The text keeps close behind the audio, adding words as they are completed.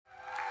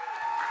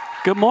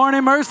Good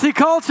morning, Mercy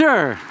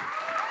Culture.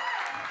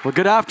 Well,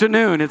 good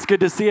afternoon. It's good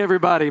to see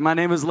everybody. My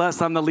name is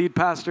Les. I'm the lead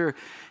pastor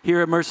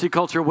here at Mercy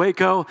Culture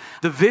Waco.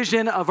 The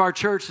vision of our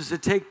church is to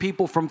take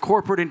people from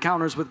corporate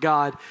encounters with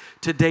God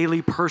to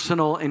daily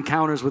personal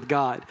encounters with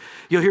God.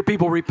 You'll hear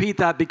people repeat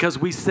that because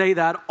we say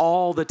that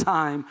all the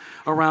time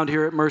around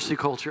here at Mercy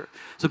Culture.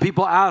 So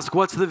people ask,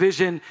 what's the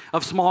vision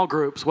of small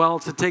groups? Well,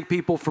 it's to take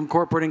people from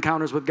corporate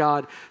encounters with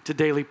God to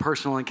daily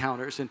personal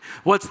encounters. And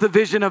what's the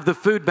vision of the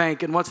food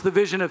bank? And what's the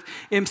vision of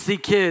MC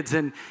Kids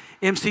and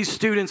MC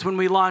students when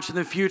we launch in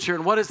the future?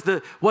 And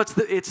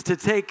it's to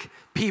take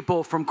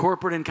people from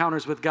corporate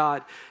encounters with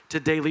God to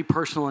daily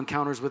personal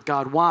encounters with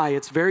God. Why?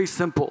 It's very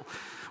simple.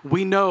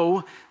 We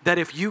know that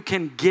if you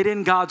can get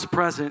in God's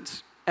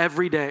presence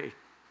every day,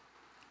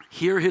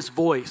 hear his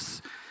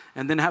voice,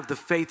 and then have the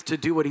faith to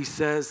do what he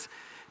says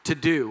to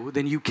do,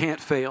 then you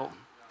can't fail.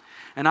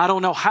 And I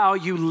don't know how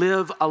you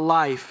live a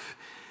life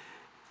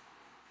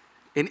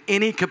in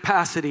any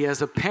capacity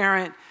as a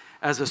parent,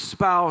 as a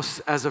spouse,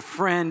 as a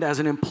friend, as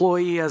an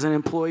employee, as an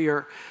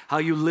employer, how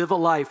you live a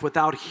life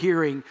without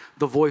hearing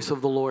the voice of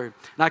the Lord.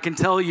 And I can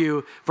tell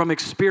you from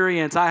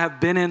experience, I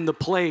have been in the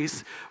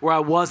place where I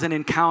wasn't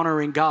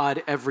encountering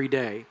God every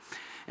day.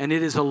 And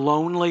it is a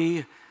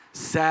lonely,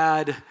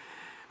 sad,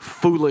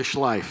 foolish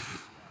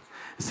life.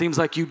 It seems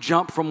like you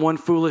jump from one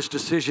foolish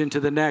decision to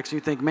the next.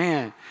 You think,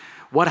 man,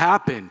 what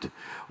happened?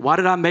 Why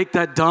did I make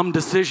that dumb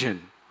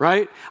decision?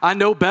 Right? I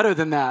know better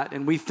than that.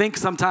 And we think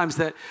sometimes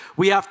that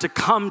we have to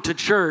come to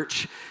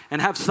church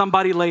and have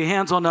somebody lay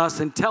hands on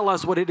us and tell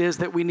us what it is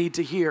that we need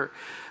to hear.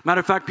 Matter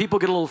of fact, people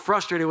get a little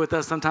frustrated with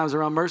us sometimes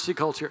around Mercy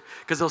Culture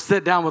because they'll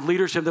sit down with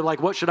leadership. They're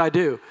like, what should I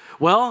do?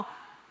 Well,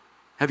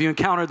 have you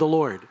encountered the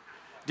Lord?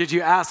 Did you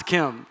ask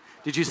him?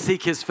 Did you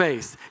seek his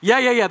face?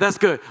 Yeah, that's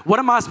good. What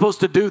am I supposed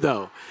to do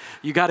though?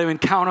 You got to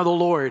encounter the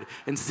Lord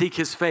and seek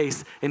his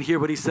face and hear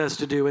what he says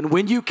to do. And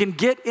when you can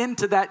get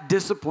into that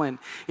discipline,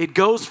 it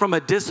goes from a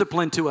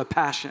discipline to a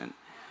passion.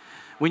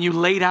 When you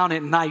lay down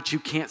at night, you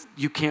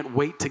can't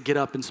wait to get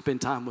up and spend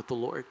time with the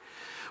Lord.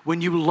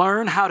 When you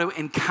learn how to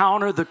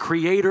encounter the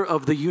creator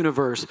of the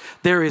universe,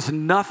 there is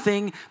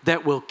nothing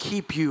that will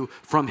keep you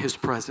from his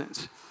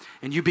presence.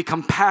 And you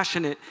become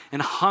passionate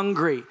and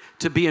hungry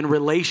to be in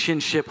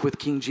relationship with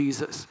King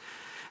Jesus.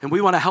 And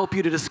we want to help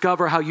you to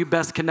discover how you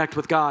best connect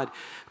with God,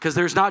 because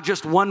there's not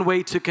just one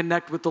way to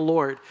connect with the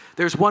Lord.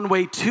 There's one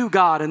way to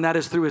God, and that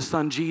is through his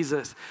son,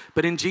 Jesus.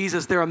 But in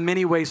Jesus, there are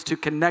many ways to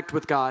connect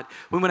with God.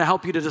 We want to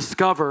help you to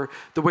discover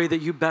the way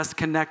that you best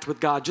connect with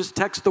God. Just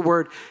text the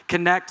word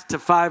connect to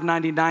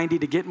 59090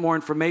 to get more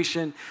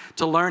information,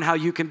 to learn how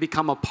you can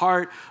become a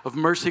part of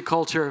Mercy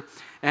Culture,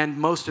 and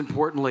most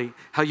importantly,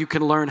 how you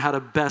can learn how to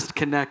best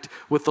connect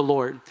with the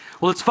Lord.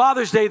 Well, it's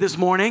Father's Day this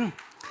morning.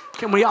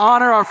 Can we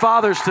honor our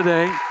fathers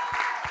today?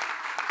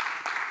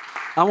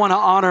 I want to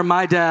honor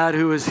my dad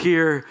who is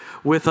here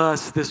with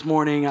us this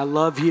morning. I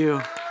love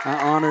you. I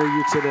honor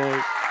you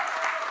today.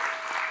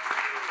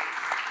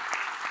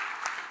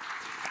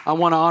 I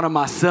want to honor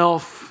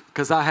myself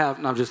because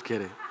I'm just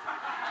kidding.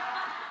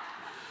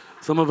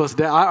 Some of us,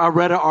 I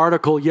read an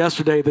article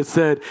yesterday that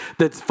said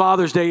that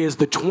Father's Day is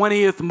the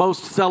 20th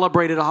most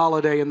celebrated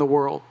holiday in the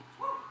world.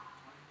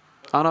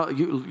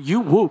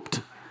 You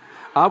whooped.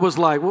 I was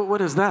like, what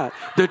is that?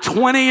 The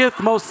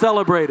 20th most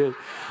celebrated.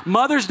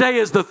 Mother's Day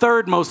is the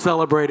 3rd most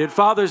celebrated.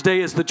 Father's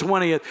Day is the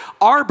 20th.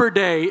 Arbor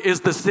Day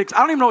is the 6th. I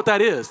don't even know what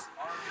that is.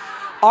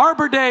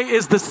 Arbor Day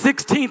is the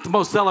 16th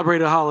most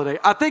celebrated holiday.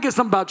 I think it's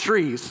something about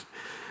trees.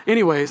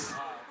 Anyways,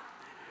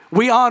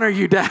 we honor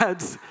you,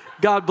 dads.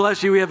 God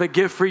bless you. We have a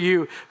gift for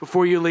you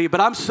before you leave. But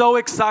I'm so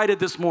excited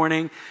this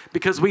morning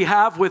because we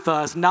have with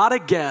us not a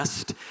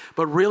guest,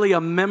 but really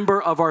a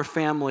member of our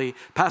family.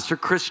 Pastor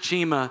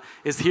Cheema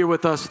is here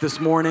with us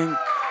this morning.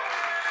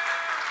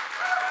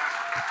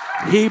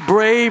 He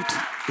braved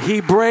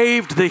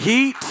the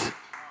heat.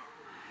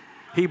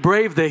 He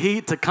braved the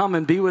heat to come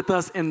and be with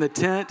us in the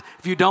tent.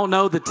 If you don't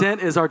know, the tent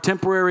is our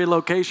temporary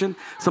location.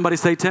 Somebody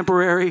say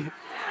temporary.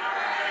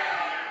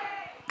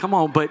 Come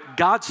on, but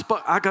God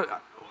spoke.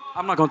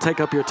 I'm not going to take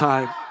up your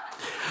time.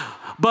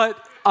 But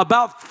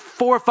about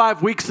 4 or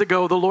 5 weeks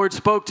ago, the Lord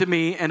spoke to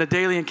me in a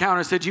daily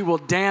encounter, said, you will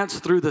dance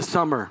through the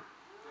summer.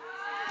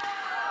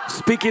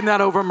 Speaking that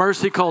over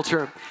Mercy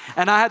Culture.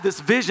 And I had this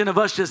vision of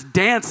us just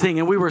dancing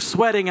and we were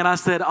sweating. And I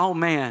said, oh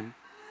man,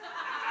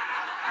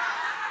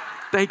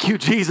 thank you,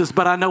 Jesus.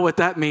 But I know what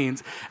that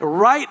means.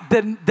 Right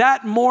then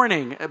that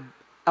morning,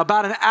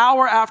 about an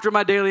hour after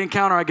my daily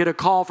encounter, I get a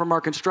call from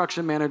our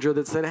construction manager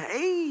that said,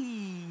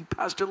 hey,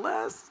 Pastor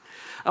Les.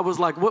 I was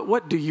like,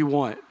 what do you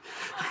want?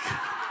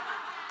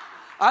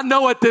 I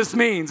know what this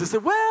means. I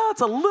said, well, it's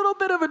a little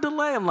bit of a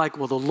delay. I'm like,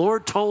 well, the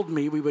Lord told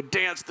me we would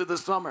dance through the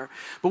summer.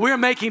 But we're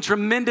making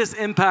tremendous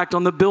impact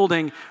on the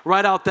building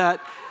right out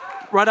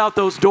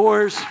those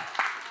doors.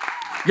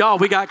 Y'all,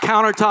 we got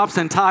countertops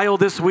and tile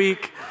this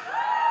week.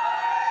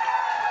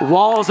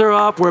 Walls are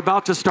up. We're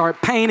about to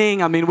start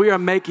painting. I mean, we are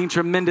making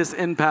tremendous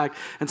impact,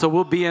 and so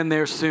we'll be in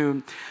there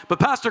soon. But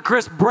Pastor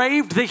Chris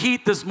braved the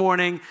heat this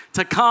morning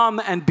to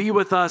come and be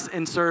with us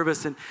in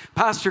service. And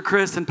Pastor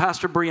Chris and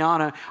Pastor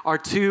Brianna are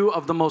two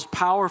of the most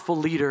powerful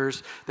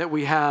leaders that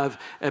we have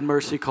at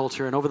Mercy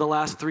Culture. And over the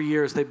last 3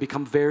 years, they've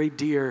become very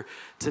dear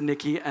to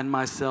Nikki and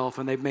myself,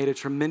 and they've made a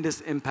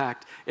tremendous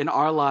impact in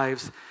our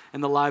lives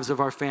and the lives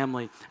of our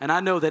family. And I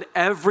know that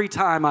every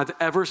time I've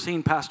ever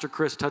seen Pastor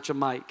Chris touch a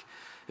mic,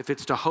 if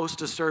it's to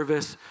host a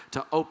service,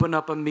 to open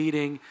up a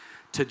meeting,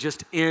 to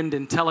just end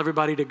and tell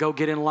everybody to go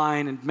get in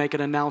line and make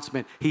an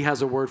announcement, he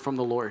has a word from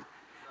the Lord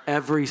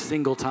every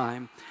single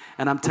time.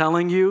 And I'm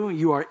telling you,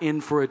 you are in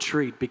for a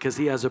treat because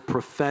he has a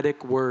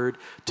prophetic word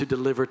to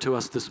deliver to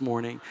us this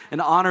morning. And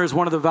honor is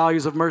one of the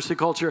values of Mercy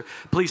Culture.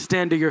 Please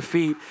stand to your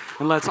feet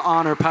and let's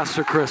honor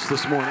Pastor Chris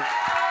this morning.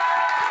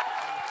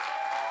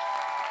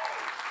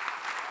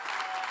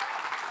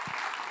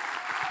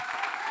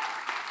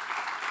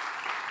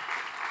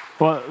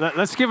 Well,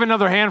 let's give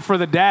another hand for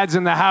the dads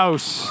in the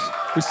house.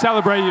 We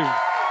celebrate you.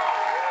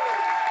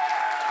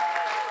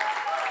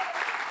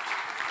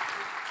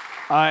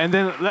 And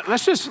then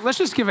let's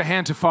just give a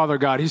hand to Father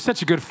God. He's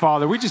such a good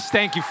Father. We just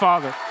thank you,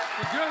 Father.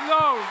 Good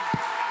Lord.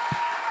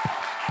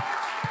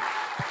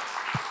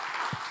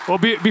 Well,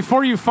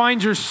 before you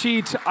find your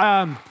seat,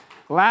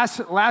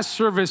 last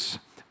service,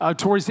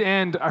 towards the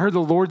end, I heard the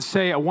Lord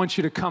say, I want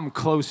you to come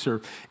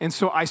closer. And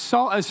so I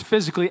saw us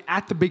physically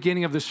at the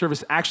beginning of the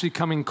service actually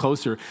coming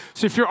closer.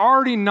 So if you're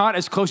already not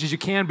as close as you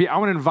can be, I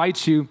want to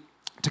invite you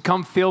to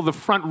come fill the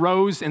front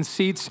rows and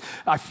seats.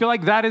 I feel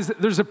like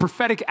there's a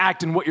prophetic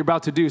act in what you're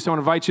about to do. So I want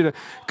to invite you to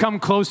come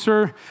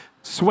closer,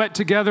 sweat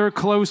together,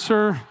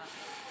 closer.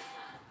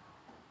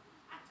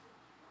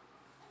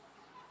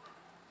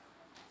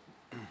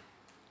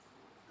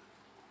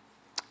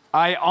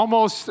 I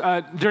almost,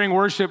 during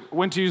worship,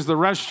 went to use the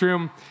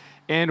restroom,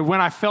 and when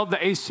I felt the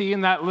AC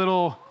in that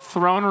little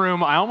throne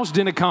room, I almost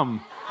didn't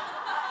come.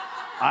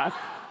 I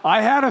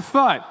had a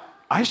thought,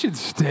 I should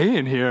stay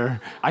in here.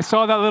 I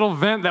saw that little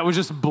vent that was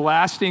just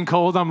blasting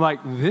cold. I'm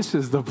like, this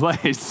is the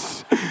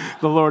place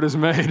the Lord has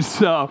made.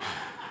 So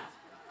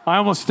I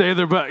almost stayed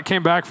there, but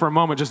came back for a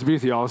moment just to be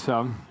with you all.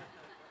 So.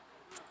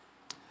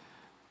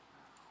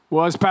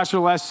 Well, as Pastor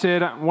Les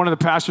said, one of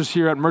the pastors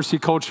here at Mercy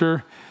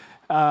Culture,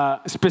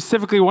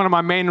 specifically, one of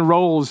my main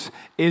roles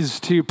is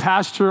to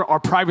pastor our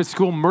private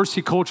school,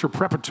 Mercy Culture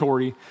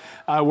Preparatory,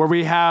 where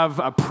we have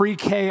a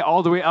pre-K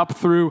all the way up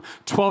through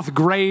 12th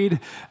grade.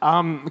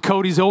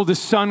 Cody's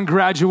oldest son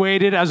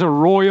graduated as a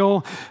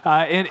Royal,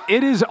 and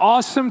it is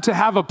awesome to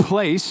have a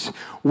place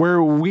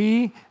where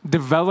we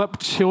develop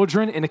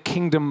children in a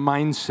kingdom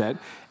mindset.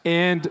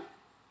 And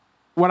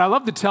what I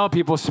love to tell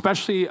people,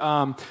 especially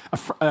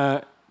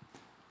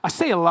I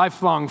say a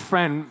lifelong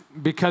friend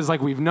because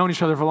like we've known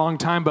each other for a long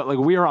time, but like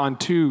we are on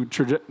two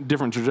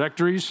different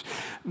trajectories.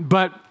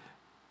 But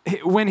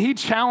when he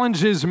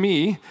challenges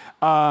me,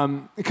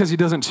 because he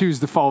doesn't choose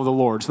to follow the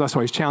Lord, so that's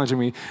why he's challenging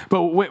me.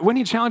 But when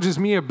he challenges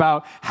me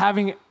about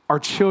having our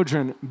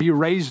children be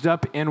raised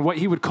up in what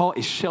he would call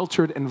a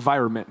sheltered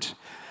environment,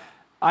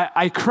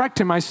 I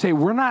correct him. I say,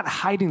 we're not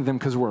hiding them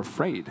because we're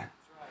afraid.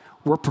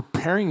 We're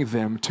preparing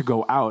them to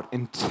go out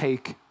and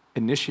take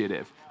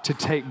initiative, to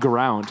take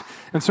ground.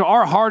 And so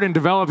our heart in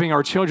developing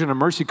our children in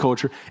Mercy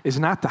Culture is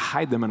not to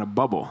hide them in a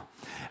bubble.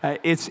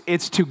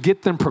 It's to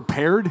get them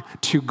prepared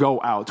to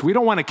go out. We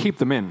don't want to keep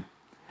them in.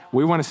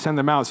 We want to send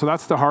them out. So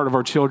that's the heart of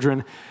our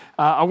children.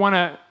 I want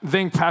to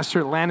thank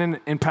Pastor Landon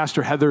and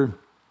Pastor Heather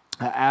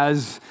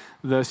as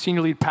the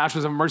senior lead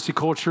pastors of Mercy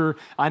Culture.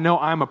 I know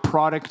I'm a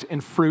product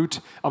and fruit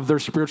of their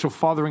spiritual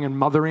fathering and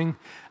mothering.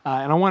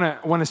 And I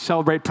want to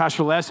celebrate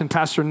Pastor Les and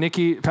Pastor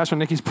Nikki. Pastor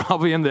Nikki's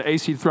probably in the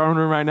AC throne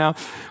room right now.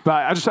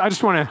 But I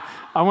just want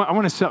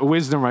to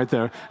wisdom right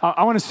there.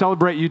 I want to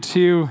celebrate you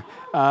too.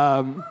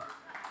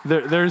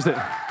 There's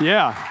the,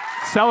 yeah,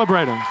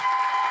 celebrate them.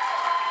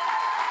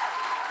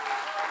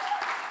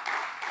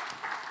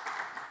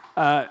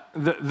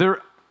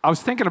 I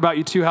was thinking about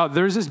you too, how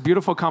there's this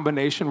beautiful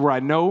combination where I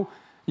know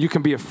you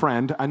can be a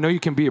friend, I know you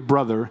can be a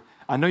brother,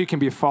 I know you can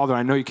be a father,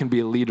 I know you can be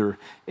a leader.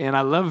 And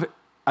I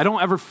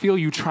don't ever feel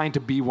you trying to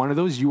be one of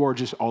those. You are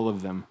just all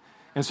of them.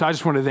 And so I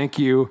just want to thank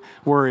you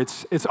where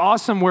it's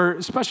awesome where,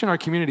 especially in our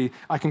community,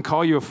 I can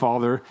call you a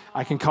father,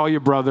 I can call you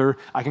a brother,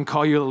 I can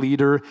call you a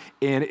leader,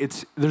 and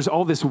there's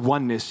all this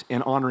oneness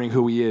in honoring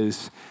who he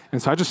is.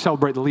 And so I just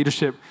celebrate the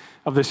leadership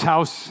of this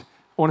house.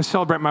 I want to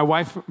celebrate my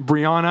wife,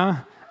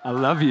 Brianna. I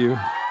love you.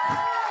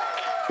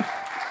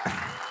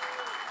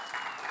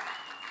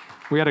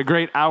 We had a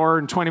great hour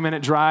and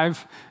 20-minute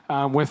drive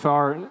with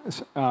our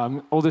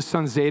oldest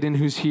son, Zayden,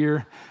 who's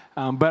here.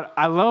 But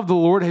I love the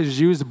Lord has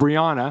used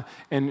Brianna,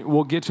 and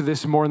we'll get to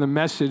this more in the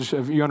message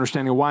of you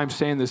understanding why I'm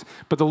saying this.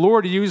 But the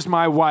Lord used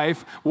my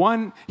wife.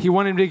 One, he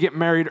wanted me to get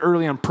married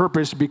early on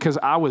purpose because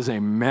I was a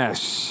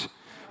mess.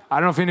 I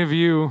don't know if any of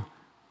you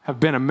have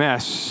been a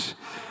mess.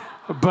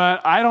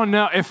 But I don't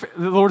know if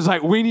the Lord's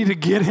like, we need to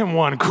get him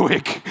one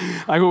quick.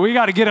 Like, we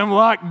got to get him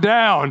locked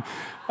down.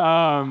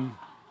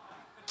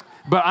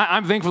 But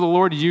I'm thankful the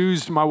Lord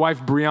used my wife,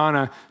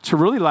 Brianna, to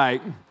really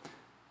like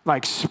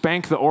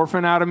spank the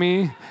orphan out of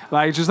me.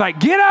 Just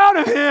get out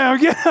of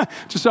him.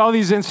 Just all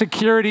these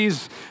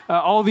insecurities,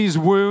 all these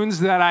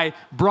wounds that I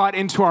brought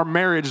into our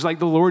marriage,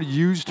 the Lord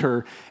used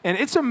her. And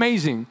it's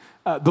amazing.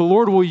 The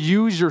Lord will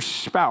use your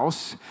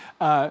spouse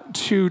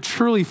to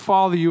truly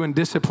follow you and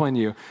discipline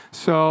you.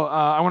 So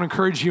I want to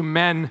encourage you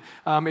men,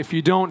 if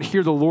you don't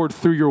hear the Lord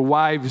through your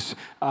wives,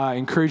 I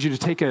encourage you to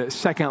take a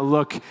second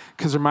look,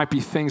 because there might be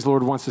things the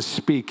Lord wants to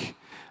speak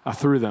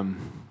through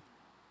them.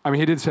 I mean,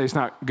 he did say it's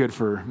not good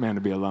for man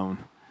to be alone,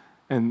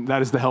 and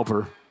that is the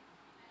helper.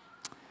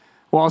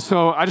 Well,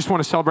 also, I just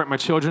want to celebrate my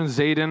children.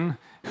 Zayden,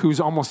 who's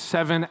almost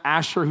 7,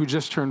 Asher, who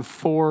just turned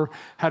 4,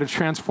 had a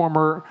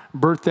Transformer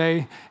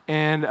birthday,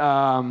 and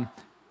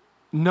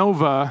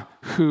Nova,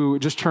 who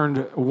just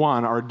turned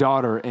 1, our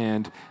daughter.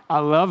 And I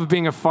love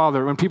being a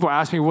father. When people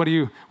ask me, what do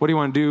you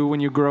want to do when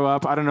you grow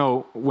up? I don't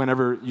know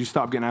whenever you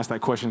stop getting asked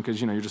that question,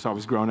 because you're just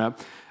always growing up.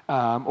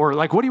 Or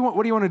what do you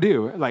want to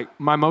do?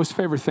 My most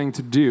favorite thing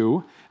to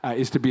do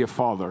is to be a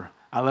father.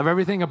 I love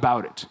everything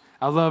about it.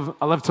 I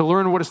love to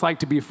learn what it's like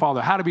to be a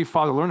father, how to be a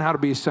father, learn how to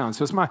be a son.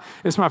 So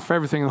it's my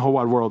favorite thing in the whole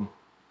wide world.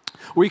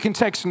 Or you can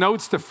text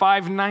notes to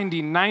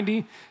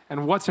 59090,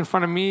 and what's in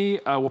front of me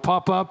will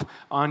pop up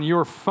on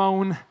your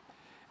phone.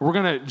 We're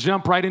going to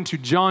jump right into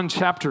John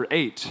chapter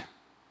 8.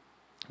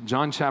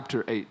 John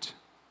chapter 8.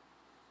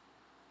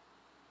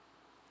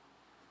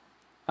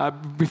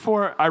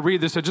 Before I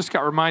read this, I just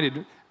got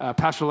reminded,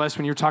 Pastor Les,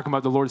 when you were talking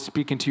about the Lord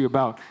speaking to you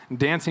about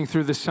dancing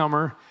through the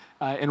summer,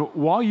 and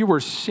while you were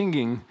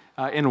singing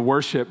in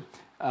worship,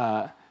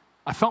 I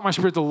felt my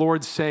spirit, the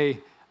Lord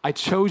say, I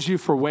chose you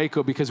for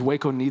Waco because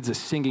Waco needs a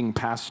singing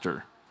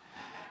pastor.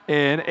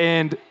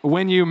 And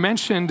when you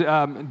mentioned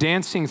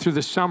dancing through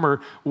the summer,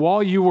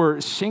 while you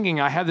were singing,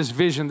 I had this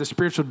vision, the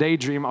spiritual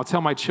daydream. I'll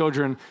tell my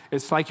children,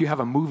 it's like you have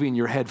a movie in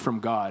your head from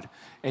God,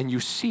 and you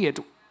see it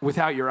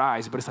without your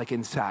eyes, but it's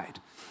inside.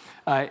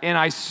 And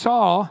I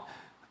saw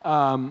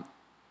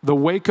the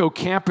Waco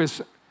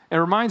campus. It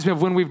reminds me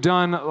of when we've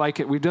done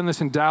this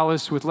in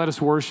Dallas with Let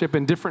Us Worship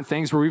and different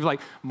things where we've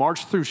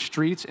marched through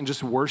streets and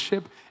just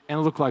worship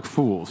and looked like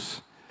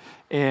fools.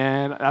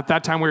 And at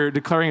that time we were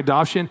declaring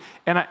adoption.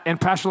 And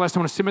Pastor Les, I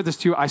want to submit this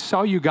to you. I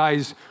saw you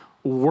guys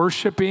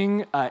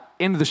worshiping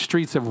in the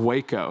streets of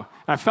Waco.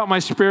 And I felt my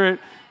spirit,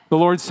 the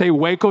Lord say,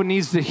 Waco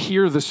needs to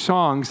hear the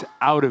songs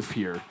out of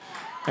here.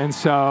 And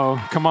so,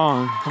 come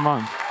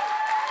on.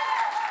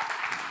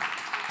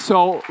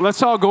 So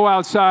let's all go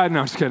outside. No,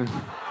 I'm just kidding.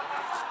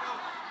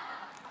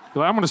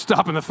 I'm going to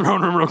stop in the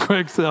throne room real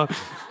quick. So, all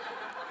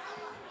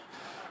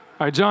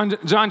right,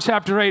 John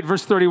chapter 8,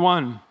 verse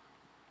 31.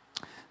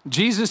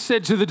 Jesus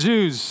said to the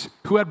Jews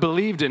who had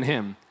believed in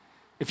him,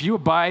 if you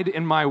abide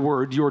in my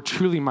word, you are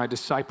truly my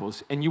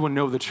disciples, and you will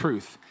know the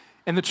truth,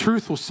 and the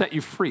truth will set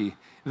you free.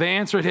 They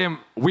answered him,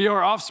 we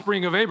are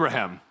offspring of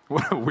Abraham.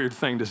 What a weird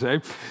thing to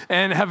say.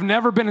 And have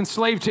never been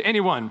enslaved to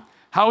anyone.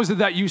 How is it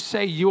that you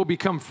say you will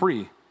become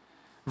free?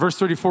 Verse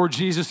 34,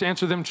 Jesus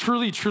answered them,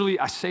 truly, truly,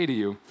 I say to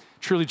you,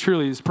 truly,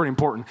 truly is pretty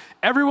important.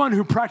 Everyone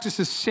who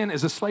practices sin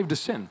is a slave to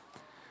sin.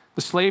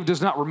 The slave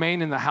does not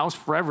remain in the house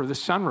forever. The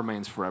son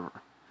remains forever.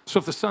 So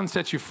if the son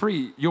sets you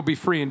free, you'll be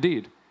free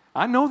indeed.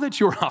 I know that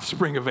you're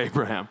offspring of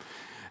Abraham,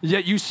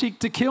 yet you seek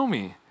to kill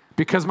me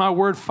because my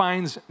word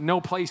finds no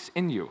place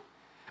in you.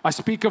 I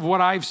speak of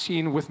what I've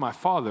seen with my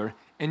father,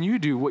 and you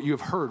do what you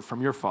have heard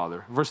from your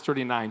father. Verse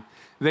 39,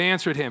 they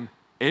answered him,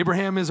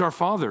 Abraham is our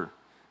father.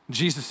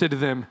 Jesus said to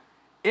them,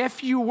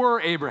 if you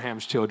were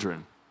Abraham's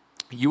children,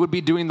 you would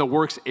be doing the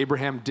works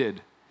Abraham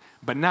did.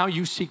 But now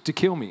you seek to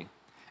kill me,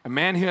 a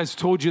man who has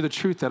told you the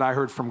truth that I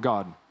heard from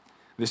God.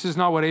 This is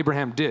not what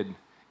Abraham did.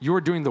 You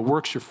are doing the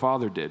works your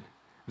father did.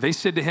 They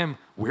said to him,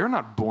 we are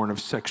not born of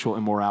sexual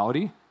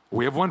immorality.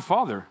 We have one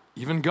father,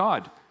 even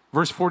God.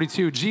 Verse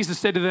 42, Jesus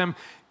said to them,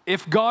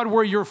 if God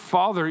were your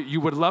father, you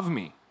would love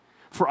me.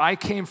 For I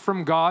came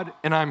from God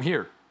and I'm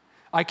here.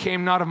 I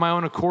came not of my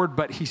own accord,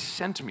 but he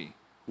sent me.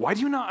 Why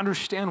do you not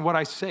understand what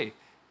I say?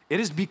 It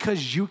is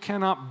because you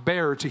cannot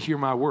bear to hear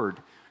my word.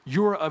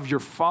 You are of your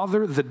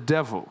father, the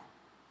devil,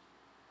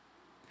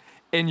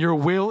 and your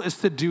will is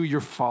to do your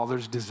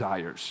father's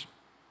desires.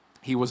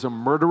 He was a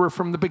murderer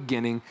from the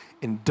beginning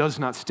and does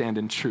not stand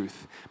in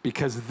truth,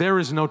 because there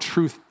is no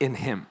truth in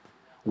him.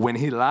 When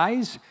he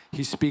lies,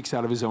 he speaks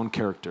out of his own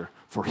character,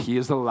 for he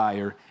is a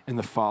liar and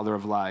the father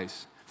of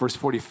lies. Verse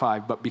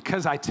 45, but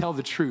because I tell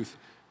the truth,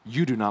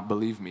 you do not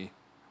believe me.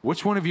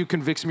 Which one of you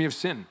convicts me of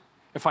sin?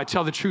 If I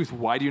tell the truth,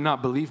 why do you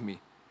not believe me?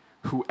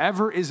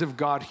 Whoever is of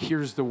God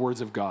hears the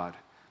words of God.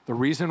 The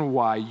reason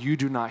why you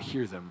do not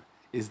hear them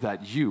is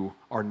that you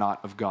are not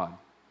of God.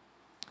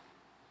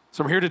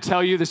 So I'm here to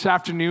tell you this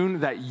afternoon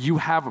that you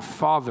have a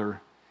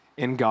father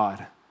in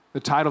God. The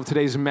title of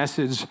today's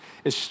message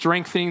is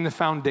Strengthening the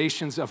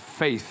Foundations of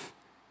Faith,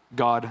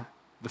 God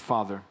the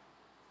Father.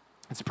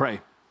 Let's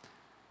pray.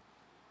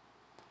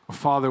 Oh,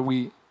 Father,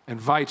 we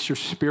invite your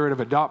spirit of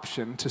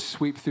adoption to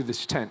sweep through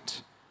this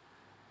tent.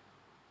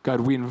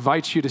 God, we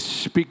invite you to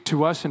speak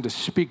to us and to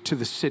speak to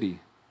the city.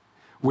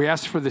 We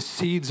ask for the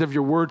seeds of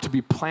your word to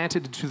be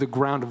planted into the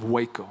ground of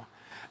Waco.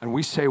 And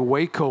we say,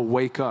 Waco,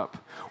 wake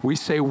up. We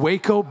say,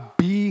 Waco,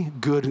 be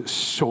good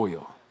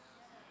soil.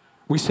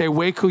 We say,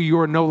 Waco, you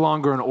are no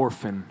longer an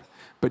orphan,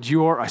 but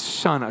you are a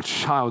son, a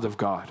child of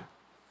God.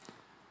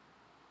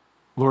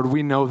 Lord,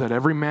 we know that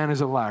every man is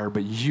a liar,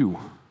 but you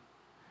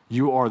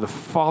are the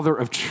Father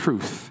of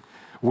truth.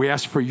 We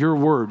ask for your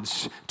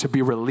words to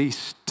be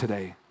released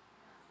today.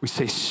 We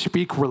say,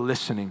 speak, we're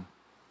listening.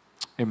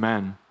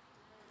 Amen.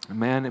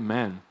 Amen,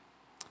 amen.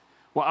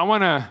 Well, I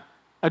want to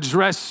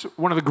address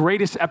one of the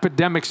greatest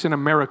epidemics in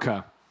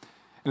America,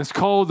 and it's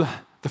called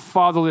the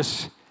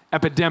fatherless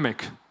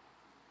epidemic.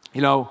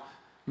 You know,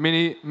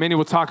 many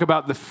will talk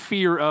about the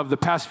fear of the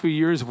past few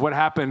years of what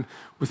happened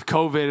with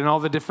COVID and all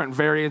the different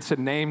variants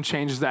and name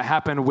changes that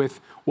happened with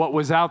what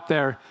was out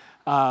there.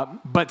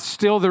 But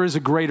still, there is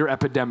a greater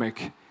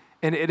epidemic,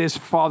 and it is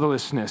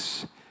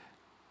fatherlessness.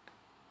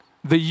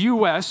 The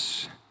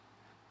U.S.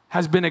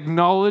 has been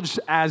acknowledged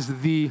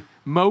as the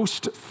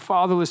most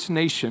fatherless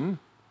nation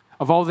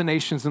of all the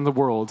nations in the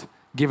world,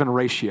 given a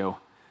ratio.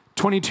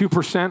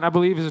 22%, I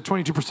believe, is it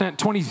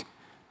 22%?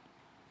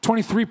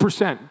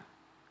 23%,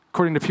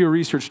 according to Pew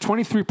Research,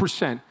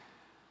 23%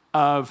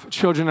 of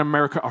children in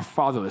America are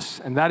fatherless,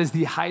 and that is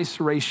the highest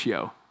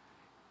ratio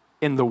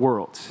in the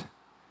world.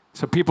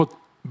 So people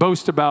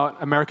boast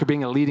about America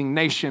being a leading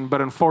nation,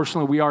 but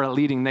unfortunately, we are a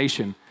leading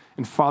nation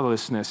in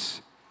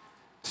fatherlessness.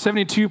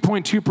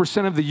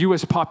 72.2% of the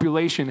U.S.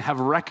 population have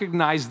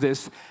recognized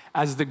this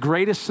as the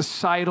greatest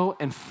societal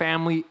and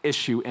family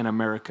issue in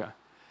America.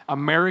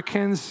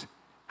 Americans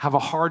have a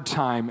hard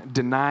time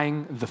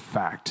denying the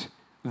fact.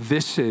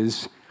 This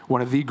is one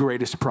of the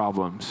greatest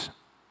problems.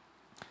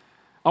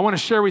 I want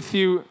to share with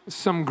you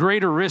some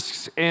greater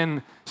risks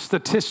in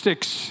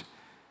statistics.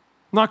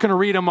 I'm not going to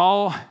read them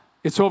all.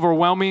 It's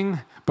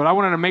overwhelming, but I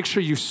wanted to make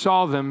sure you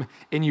saw them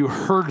and you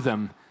heard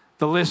them.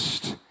 The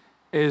list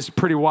is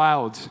pretty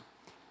wild.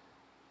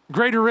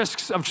 Greater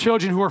risks of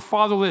children who are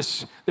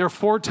fatherless. They're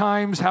 4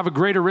 times have a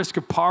greater risk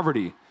of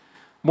poverty,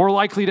 more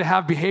likely to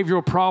have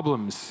behavioral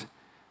problems.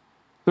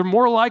 They're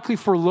more likely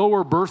for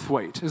lower birth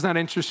weight. Isn't that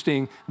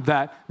interesting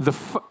that the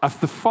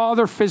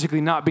father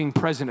physically not being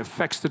present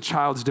affects the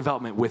child's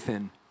development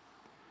within?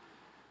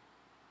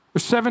 They're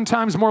 7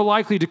 times more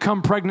likely to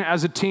become pregnant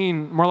as a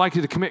teen, more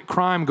likely to commit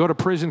crime, go to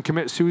prison,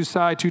 commit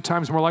suicide, 2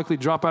 times more likely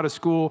to drop out of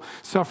school,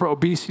 suffer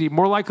obesity,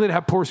 more likely to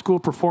have poor school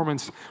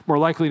performance, more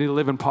likely to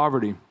live in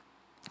poverty.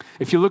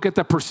 If you look at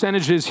the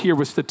percentages here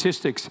with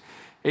statistics,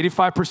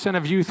 85%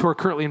 of youth who are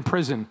currently in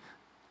prison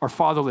are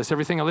fatherless.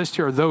 Everything I list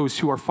here are those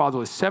who are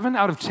fatherless. 7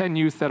 out of 10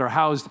 youth that are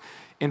housed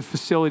in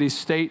facilities,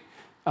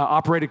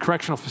 state-operated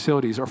correctional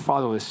facilities are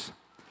fatherless.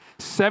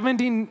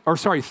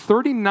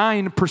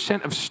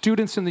 39% of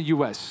students in the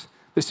U.S.,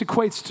 this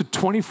equates to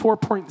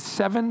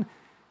 24.7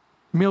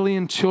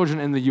 million children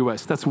in the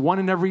U.S. That's 1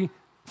 in every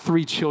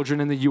 3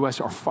 children in the U.S.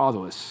 are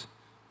fatherless.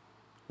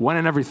 1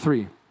 in every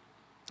 3.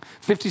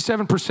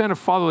 57% of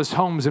fatherless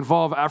homes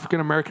involve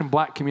African American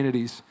Black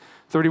communities,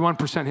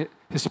 31%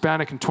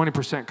 Hispanic, and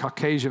 20%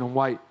 Caucasian and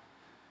white.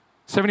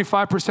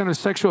 75% of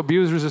sexual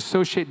abusers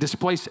associate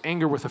displaced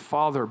anger with a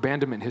father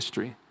abandonment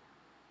history.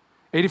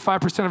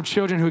 85% of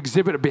children who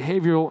exhibit a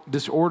behavioral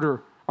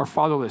disorder are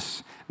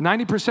fatherless.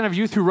 90% of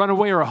youth who run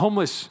away or are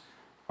homeless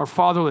are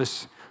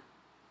fatherless.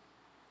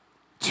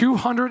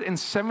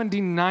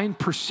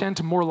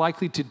 279% more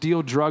likely to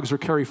deal drugs or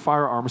carry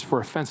firearms for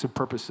offensive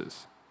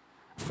purposes.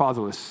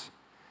 Fatherless.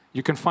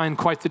 You can find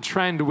quite the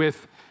trend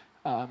with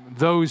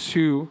those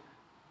who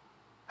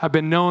have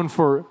been known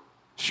for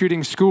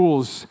shooting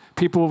schools,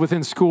 people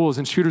within schools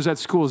and shooters at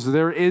schools.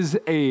 There is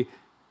a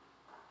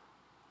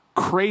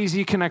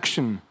crazy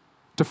connection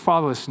to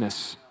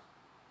fatherlessness.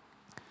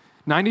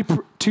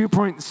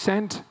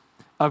 92%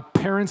 of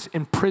parents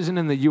in prison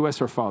in the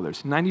U.S. are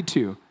fathers.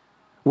 92.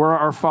 Where are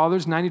our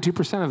fathers?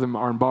 92% of them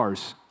are in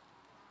bars.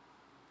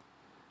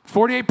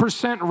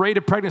 48% rate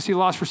of pregnancy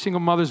loss for single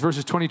mothers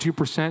versus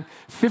 22%.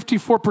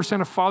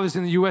 54% of fathers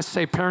in the U.S.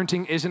 say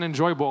parenting isn't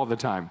enjoyable all the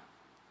time.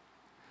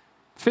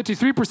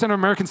 53% of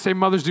Americans say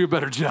mothers do a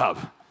better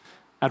job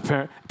at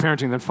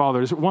parenting than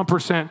fathers.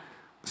 1%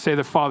 say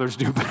that fathers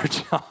do a better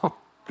job.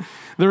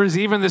 There is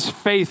even this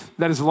faith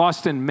that is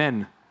lost in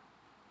men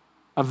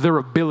of their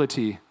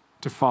ability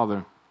to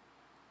father.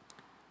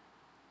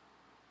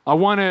 I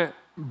want to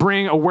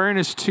bring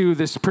awareness to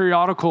this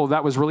periodical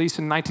that was released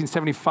in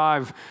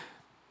 1975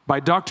 by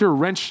Dr.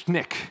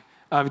 Renchnik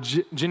of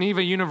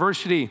Geneva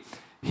University.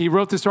 He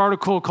wrote this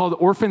article called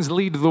Orphans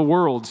Lead the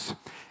Worlds.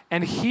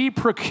 And he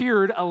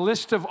procured a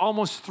list of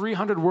almost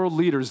 300 world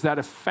leaders that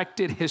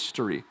affected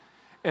history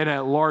in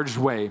a large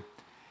way.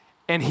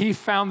 And he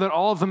found that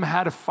all of them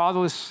had a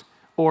fatherless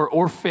or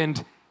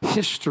orphaned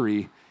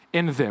history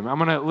in them. I'm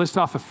going to list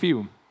off a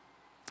few.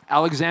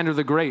 Alexander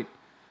the Great,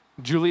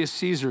 Julius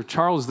Caesar,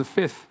 Charles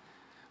V,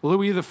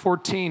 Louis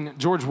XIV,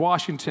 George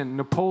Washington,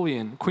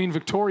 Napoleon, Queen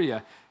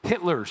Victoria,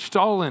 Hitler,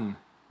 Stalin,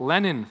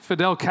 Lenin,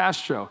 Fidel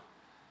Castro.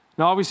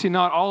 Now, obviously,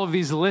 not all of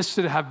these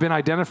listed have been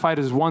identified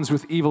as ones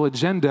with evil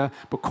agenda,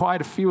 but quite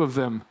a few of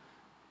them,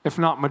 if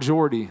not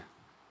majority,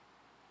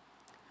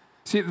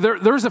 See,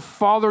 there's a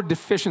father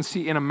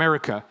deficiency in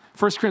America.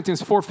 1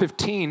 Corinthians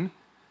 4:15,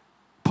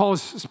 Paul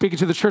is speaking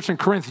to the church in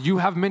Corinth. You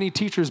have many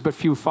teachers, but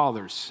few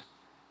fathers.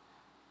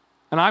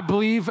 And I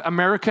believe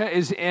America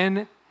is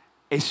in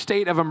a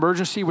state of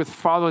emergency with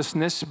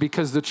fatherlessness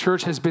because the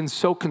church has been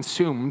so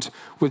consumed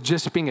with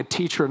just being a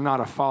teacher, not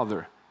a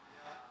father.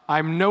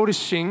 I'm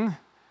noticing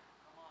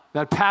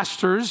that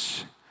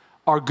pastors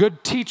are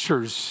good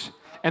teachers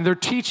and their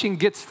teaching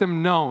gets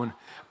them known,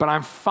 but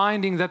I'm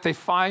finding that they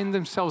find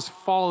themselves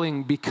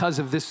falling because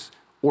of this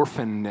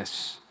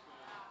orphanness.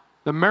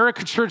 The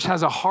American church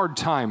has a hard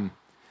time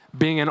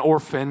being an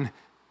orphan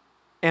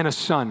and a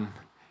son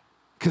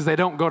because they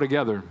don't go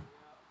together.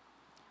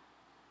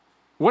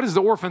 What is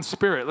the orphan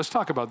spirit? Let's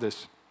talk about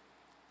this.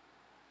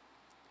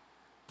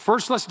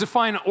 First, let's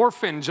define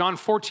orphan, John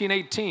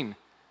 14:18.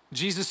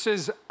 Jesus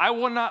says, I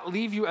will not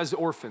leave you as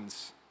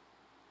orphans.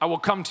 I will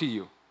come to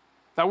you.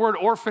 That word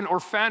orphan,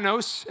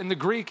 orphanos, in the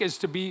Greek is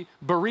to be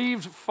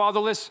bereaved,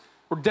 fatherless,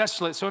 or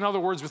desolate. So in other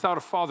words, without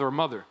a father or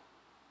mother.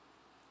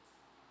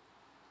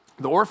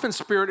 The orphan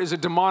spirit is a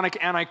demonic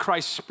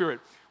antichrist spirit.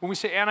 When we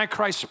say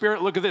antichrist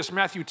spirit, look at this,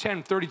 Matthew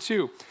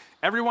 10:32.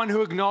 Everyone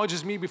who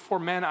acknowledges me before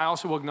men, I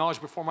also will acknowledge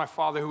before my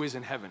Father who is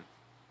in heaven.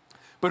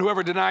 But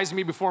whoever denies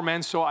me before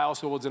men, so I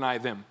also will deny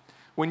them.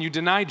 When you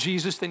deny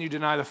Jesus, then you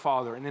deny the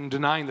Father. And in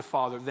denying the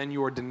Father, then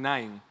you are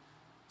denying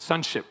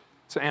sonship.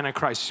 It's an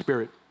antichrist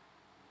spirit.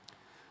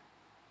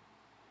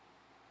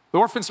 The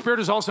orphan spirit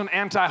is also an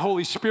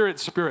anti-Holy Spirit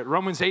spirit.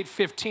 Romans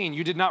 8:15,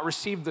 you did not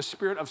receive the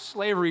spirit of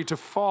slavery to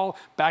fall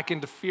back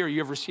into fear. You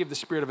have received the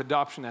spirit of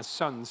adoption as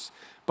sons,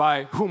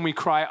 by whom we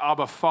cry,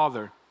 Abba,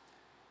 Father.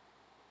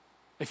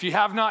 If you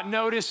have not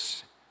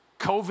noticed,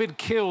 COVID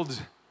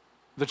killed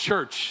the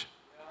church.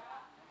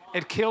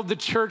 It killed the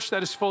church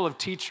that is full of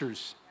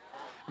teachers.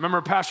 I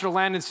remember Pastor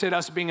Landon said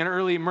us being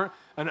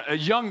a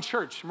young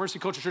church, Mercy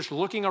Culture Church,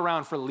 looking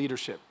around for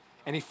leadership,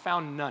 and he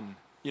found none.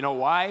 You know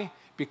why?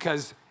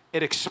 Because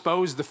it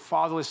exposed the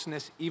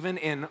fatherlessness even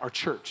in our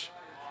church.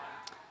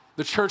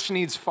 The church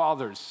needs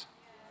fathers.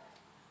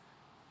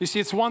 You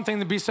see, it's one thing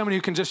to be somebody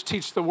who can just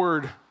teach the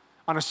word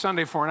on a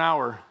Sunday for an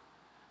hour,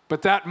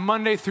 but that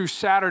Monday through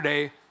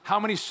Saturday, how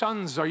many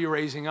sons are you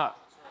raising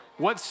up?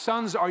 What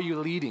sons are you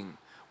leading?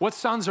 What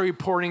sons are you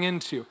pouring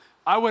into?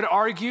 I would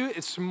argue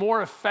it's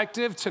more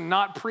effective to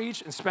not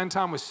preach and spend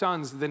time with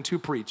sons than to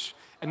preach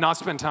and not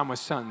spend time with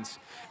sons.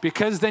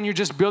 Because then you're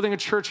just building a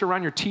church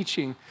around your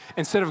teaching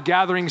instead of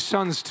gathering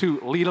sons to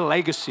lead a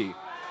legacy.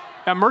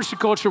 At Mercy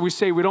Culture, we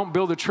say we don't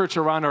build a church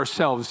around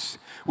ourselves.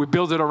 We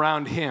build it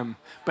around Him.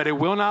 But it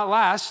will not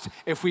last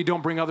if we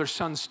don't bring other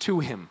sons to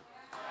Him.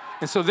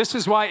 And so this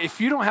is why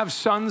if you don't have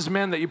sons,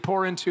 men, that you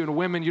pour into, and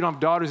women, you don't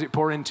have daughters that you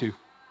pour into,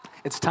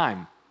 it's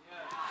time.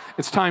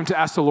 It's time to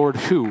ask the Lord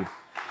who.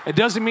 It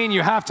doesn't mean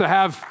you have to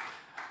have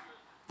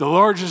the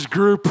largest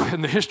group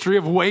in the history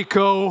of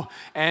Waco,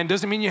 and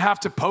doesn't mean you have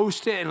to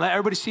post it and let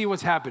everybody see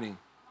what's happening.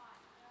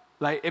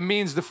 Like, it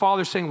means the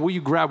Father saying, will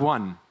you grab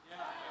one?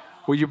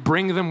 Will you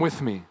bring them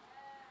with me?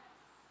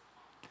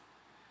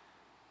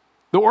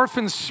 The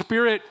orphan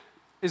spirit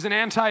is an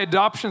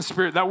anti-adoption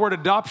spirit. That word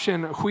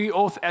adoption,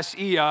 huios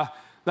esia,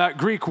 that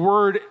Greek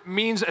word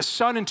means a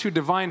son into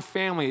divine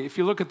family. If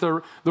you look at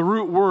the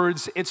root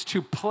words, it's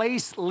to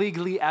place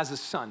legally as a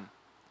son.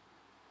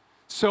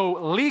 So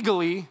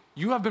legally,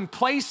 you have been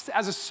placed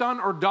as a son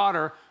or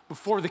daughter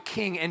before the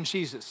King and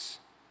Jesus.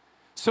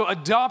 So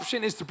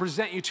adoption is to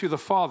present you to the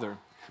Father,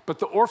 but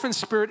the orphan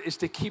spirit is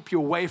to keep you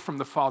away from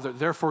the Father,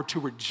 therefore to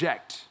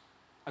reject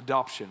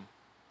adoption.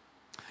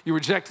 You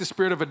reject the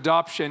spirit of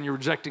adoption, you're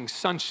rejecting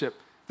sonship,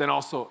 then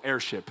also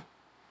heirship.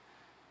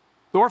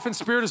 The orphan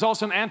spirit is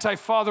also an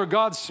anti-father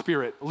God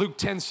spirit. Luke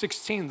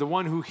 10:16, the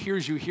one who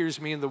hears you hears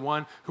me, and the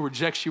one who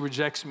rejects you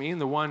rejects me, and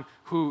the one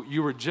who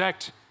you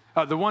reject,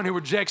 the one who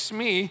rejects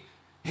me,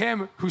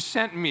 him who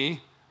sent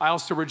me, I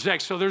also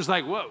reject. So there's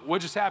like,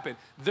 what just happened?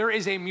 There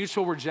is a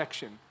mutual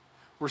rejection.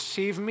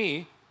 Receive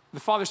me.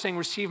 The Father's saying,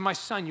 receive my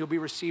son, you'll be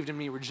received in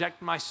me.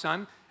 Reject my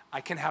son,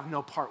 I can have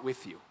no part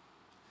with you.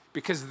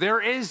 Because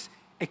there is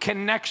a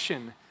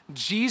connection.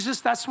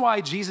 Jesus, that's why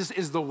Jesus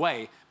is the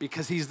way,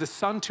 because he's the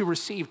son to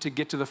receive to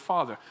get to the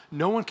Father.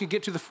 No one can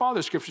get to the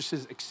Father, Scripture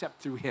says,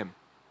 except through him.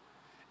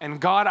 And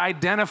God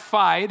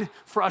identified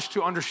for us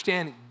to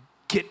understand,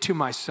 get to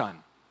my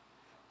son.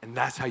 And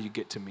that's how you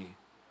get to me.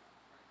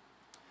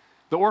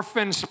 The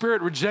orphan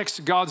spirit rejects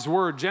God's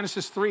word.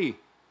 Genesis 3,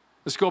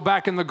 let's go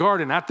back in the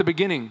garden at the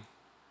beginning.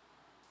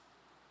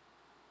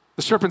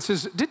 The serpent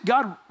says, did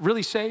God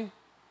really say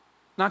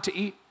not to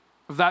eat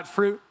of that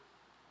fruit?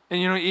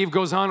 And Eve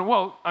goes on,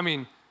 well,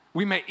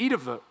 we may eat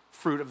of the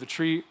fruit of the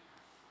tree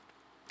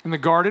in the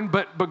garden,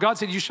 but God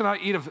said you shall not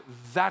eat of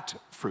that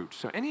fruit.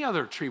 So any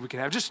other tree we can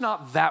have, just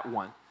not that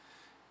one.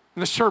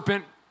 And the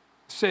serpent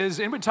says,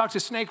 anybody talked to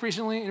a snake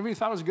recently? Anybody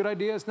thought it was a good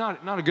idea? It's not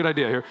a good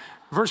idea here.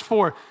 Verse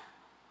 4,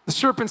 the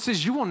serpent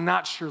says, you will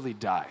not surely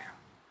die.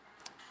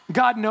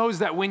 God knows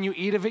that when you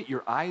eat of it,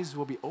 your eyes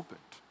will be opened.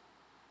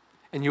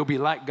 And you'll be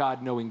like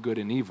God, knowing good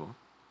and evil.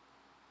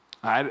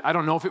 I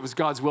don't know if it was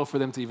God's will for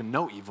them to even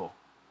know evil,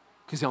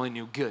 because they only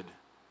knew good.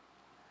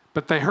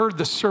 But they heard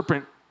the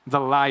serpent, the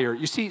liar.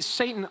 You see,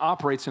 Satan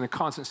operates in a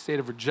constant state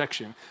of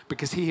rejection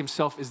because he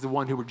himself is the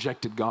one who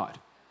rejected God.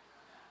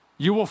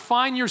 You will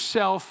find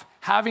yourself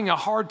having a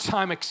hard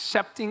time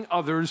accepting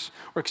others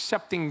or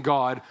accepting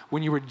God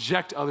when you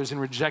reject others and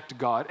reject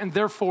God. And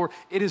therefore,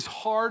 it is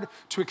hard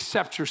to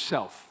accept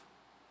yourself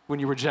when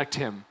you reject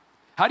him.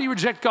 How do you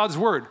reject God's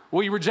word?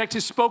 Well, you reject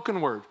his spoken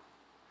word.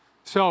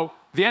 So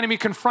the enemy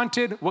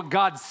confronted what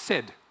God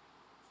said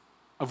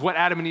of what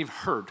Adam and Eve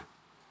heard,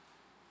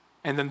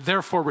 and then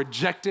therefore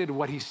rejected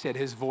what he said,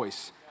 his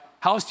voice.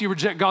 How else do you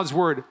reject God's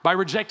word? By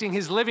rejecting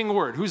his living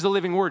word. Who's the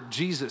living word?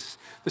 Jesus,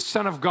 the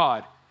Son of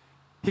God.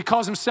 He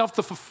calls himself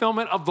the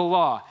fulfillment of the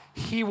law.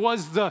 He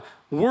was the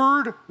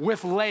word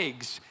with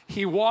legs.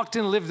 He walked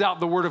and lived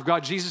out the word of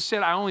God. Jesus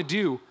said, I only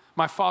do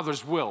my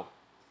Father's will.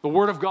 The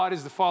word of God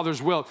is the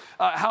Father's will.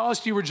 How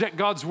else do you reject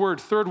God's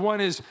word? Third one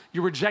is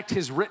you reject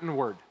his written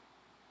word.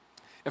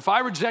 If I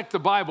reject the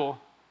Bible,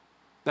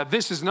 that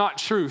this is not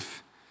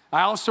truth,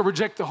 I also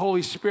reject the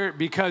Holy Spirit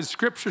because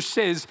Scripture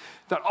says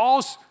that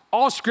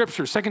all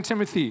Scripture, 2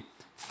 Timothy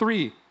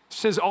 3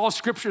 says all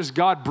Scripture is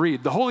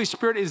God-breathed. The Holy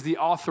Spirit is the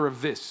author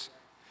of this.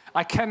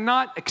 I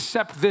cannot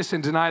accept this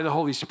and deny the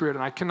Holy Spirit,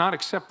 and I cannot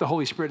accept the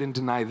Holy Spirit and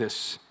deny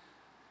this.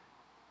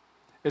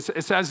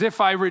 It's as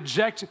if I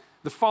reject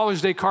the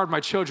Father's Day card my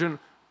children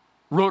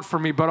wrote for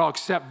me, but I'll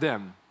accept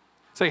them.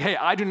 It's like, hey,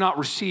 I do not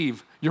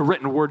receive your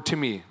written word to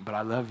me, but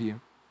I love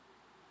you.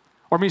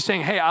 Or me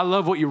saying, hey, I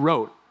love what you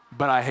wrote,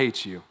 but I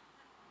hate you.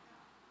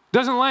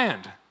 Doesn't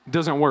land. It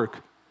doesn't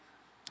work.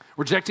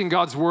 Rejecting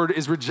God's word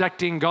is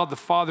rejecting God the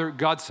Father,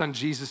 God's Son,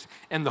 Jesus,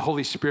 and the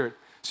Holy Spirit.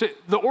 So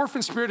the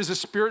orphan spirit is a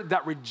spirit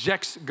that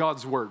rejects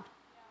God's word.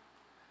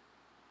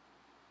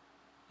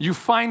 You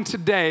find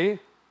today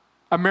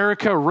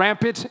America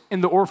rampant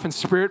in the orphan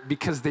spirit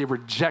because they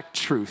reject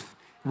truth,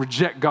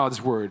 reject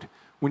God's word.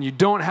 When you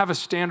don't have a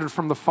standard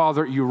from the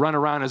Father, you run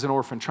around as an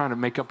orphan trying to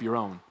make up your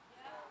own.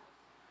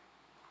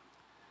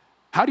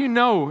 How do you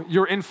know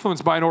you're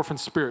influenced by an orphan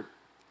spirit?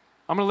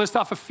 I'm going to list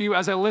off a few.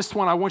 As I list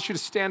one, I want you to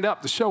stand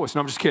up to show us.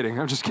 No, I'm just kidding.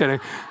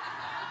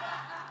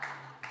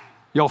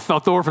 Y'all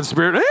felt the orphan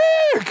spirit.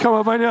 Hey, come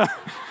up on you.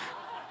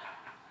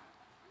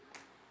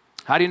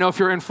 How do you know if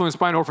you're influenced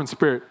by an orphan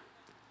spirit?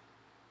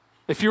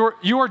 If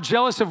you are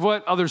jealous of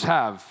what others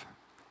have,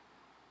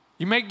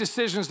 you make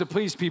decisions to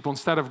please people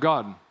instead of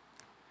God.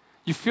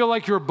 You feel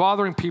like you're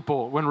bothering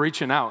people when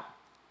reaching out.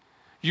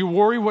 You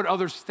worry what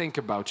others think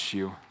about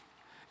you.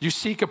 You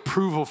seek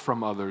approval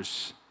from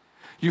others.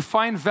 You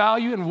find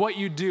value in what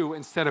you do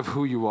instead of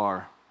who you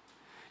are.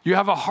 You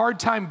have a hard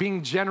time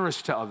being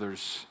generous to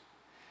others.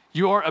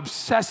 You are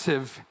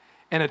obsessive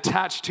and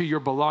attached to your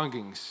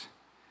belongings.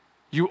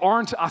 You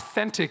aren't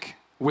authentic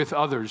with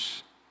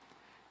others.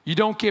 You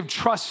don't give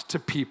trust to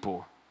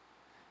people.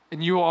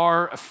 And you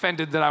are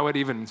offended that I would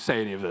even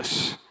say any of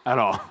this at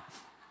all.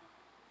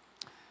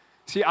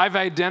 See, I've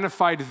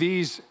identified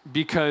these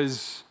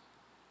because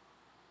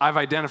I've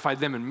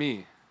identified them in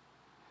me.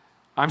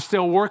 I'm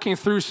still working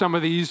through some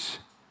of these.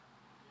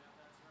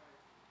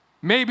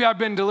 Maybe I've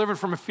been delivered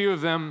from a few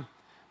of them,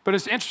 but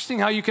it's interesting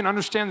how you can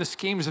understand the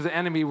schemes of the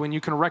enemy when you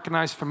can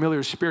recognize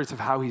familiar spirits of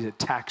how he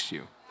attacks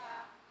you.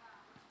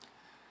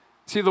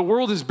 See, the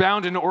world is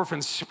bound in an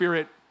orphan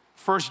spirit.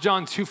 1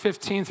 John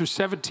 2:15 through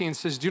 17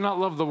 says, do not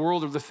love the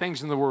world or the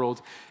things in the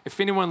world. If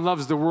anyone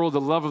loves the world,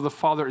 the love of the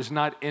Father is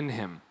not in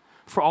him.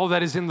 For all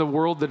that is in the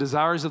world, the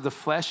desires of the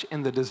flesh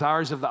and the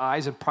desires of the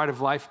eyes and pride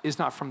of life is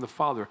not from the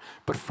Father,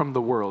 but from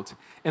the world.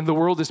 And the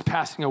world is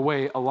passing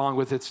away along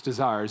with its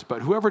desires.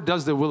 But whoever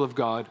does the will of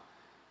God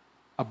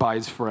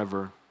abides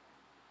forever.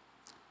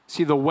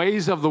 See, the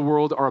ways of the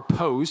world are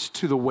opposed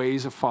to the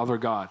ways of Father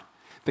God.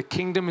 The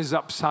kingdom is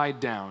upside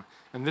down.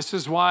 And this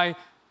is why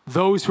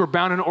those who are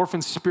bound in an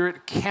orphan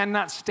spirit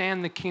cannot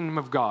stand the kingdom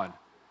of God,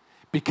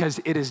 because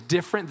it is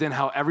different than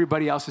how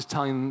everybody else is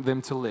telling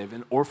them to live.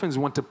 And orphans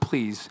want to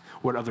please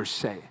what others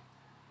say.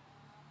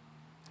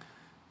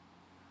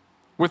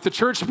 With the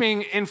church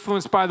being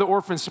influenced by the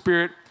orphan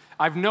spirit,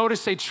 I've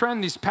noticed a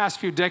trend these past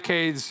few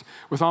decades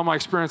with all my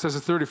experience as a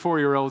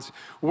 34-year-old,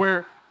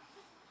 where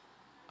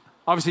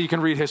obviously you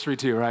can read history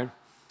too, right?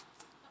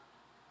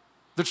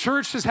 The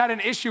church has had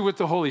an issue with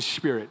the Holy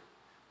Spirit.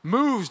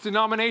 Moves,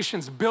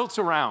 denominations built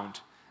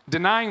around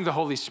denying the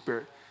Holy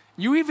Spirit.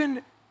 You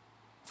even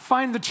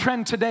find the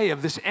trend today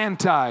of this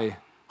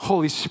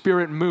anti-Holy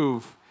Spirit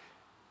move.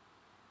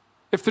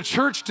 If the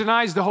church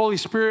denies the Holy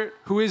Spirit,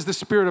 who is the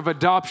spirit of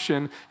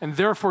adoption, and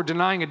therefore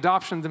denying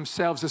adoption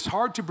themselves, it's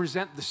hard to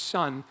present the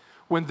Son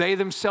when they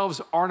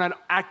themselves are not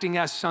acting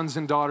as sons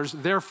and daughters.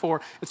 Therefore,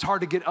 it's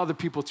hard to get other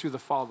people to the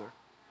Father.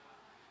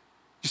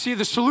 You see,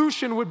 the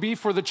solution would be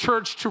for the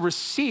church to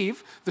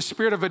receive the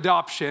spirit of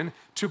adoption,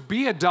 to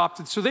be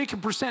adopted, so they can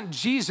present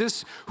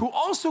Jesus, who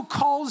also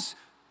calls,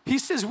 he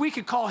says we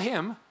could call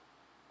him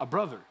a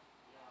brother.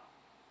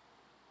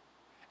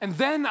 And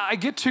then I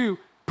get to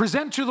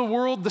present to the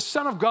world the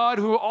Son of God,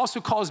 who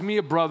also calls me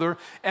a brother,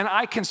 and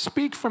I can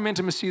speak from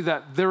intimacy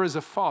that there is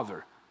a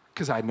Father,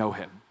 because I know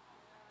him.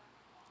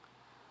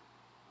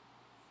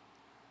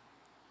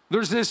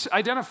 there's this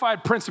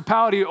identified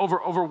principality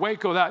over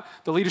Waco that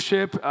the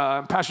leadership,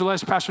 Pastor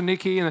Les, Pastor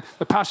Nikki, and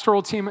the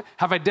pastoral team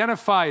have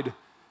identified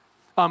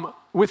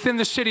within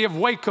the city of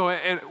Waco.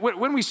 And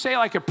when we say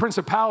like a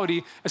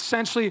principality,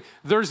 essentially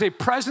there's a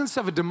presence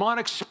of a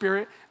demonic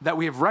spirit that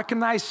we have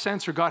recognized,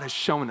 sensed, or God has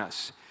shown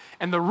us.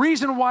 And the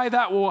reason why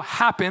that will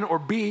happen or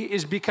be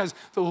is because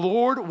the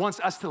Lord wants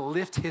us to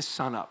lift his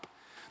son up.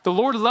 The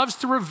Lord loves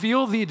to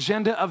reveal the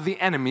agenda of the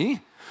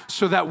enemy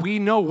so that we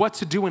know what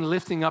to do in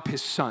lifting up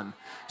his son.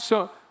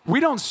 So we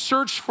don't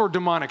search for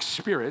demonic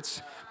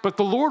spirits, but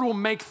the Lord will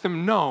make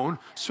them known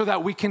so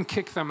that we can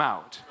kick them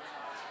out.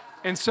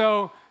 And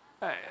so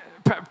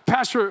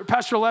Pastor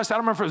Les, I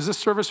don't remember if it was this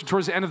service or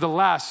towards the end of the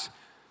last,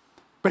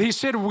 but he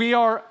said we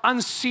are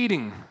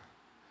unseating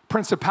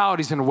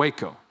principalities in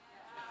Waco.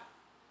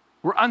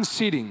 We're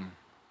unseating.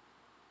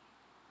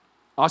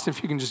 Austin,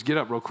 if you can just get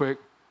up real quick,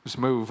 just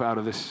move out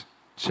of this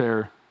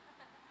chair.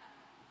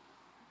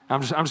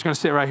 I'm just going to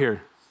sit right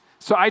here.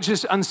 So I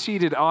just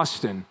unseated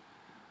Austin.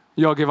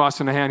 You all give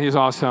Austin a hand. He's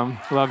awesome.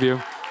 Love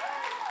you.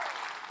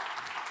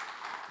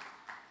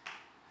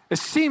 It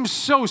seems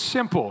so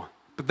simple,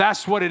 but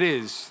that's what it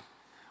is.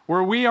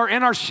 Where we are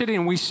in our city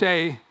and we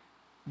say,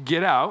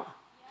 get out.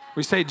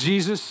 We say,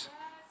 Jesus,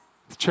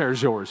 the chair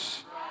is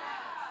yours.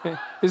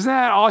 Isn't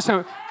that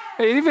awesome?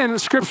 Even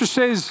Scripture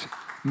says,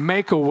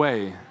 make a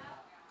way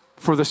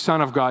for the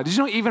Son of God. Did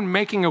you know even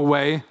making a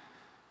way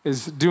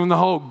is doing the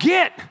whole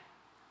get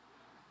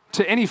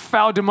to any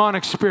foul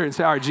demonic spirit and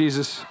say, all right,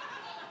 Jesus.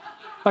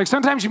 Like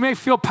sometimes you may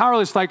feel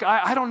powerless, like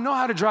I don't know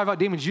how to drive out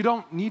demons. You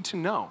don't need to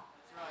know.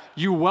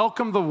 You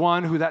welcome the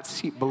one who that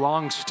seat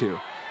belongs to.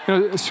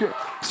 You know,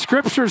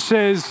 Scripture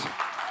says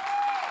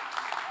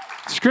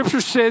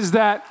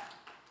that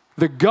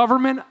the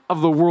government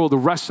of the world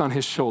rests on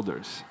his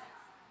shoulders.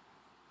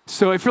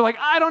 So if you're like,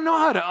 I don't know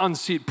how to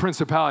unseat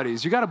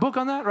principalities, you got a book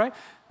on that, right?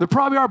 There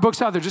probably are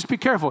books out there. Just be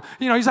careful.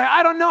 You know, he's like,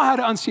 I don't know how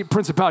to unseat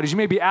principalities. You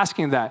may be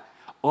asking that.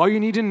 All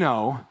you need to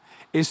know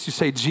is to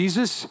say,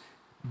 Jesus,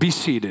 be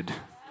seated.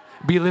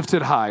 Be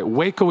lifted high.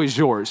 Waco is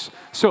yours.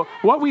 So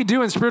what we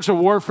do in spiritual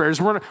warfare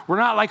is we're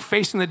not like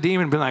facing the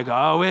demon and being like,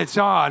 oh, it's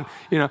on.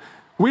 You know,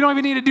 we don't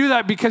even need to do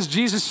that because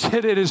Jesus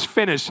said it is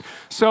finished.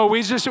 So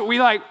we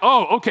like,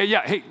 oh, okay,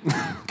 yeah, hey,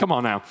 come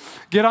on now.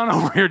 Get on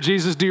over here,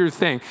 Jesus, do your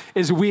thing.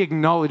 Is we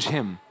acknowledge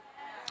him.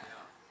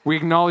 We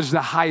acknowledge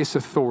the highest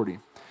authority.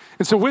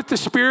 And so with the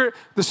spirit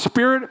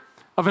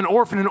of an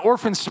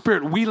orphan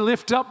spirit, we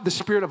lift up the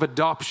spirit of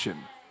adoption.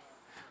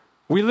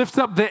 We lift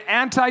up the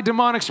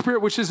anti-demonic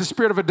spirit, which is the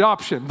spirit of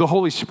adoption, the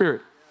Holy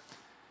Spirit.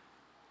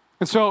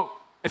 And so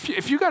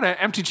if you got an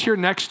empty chair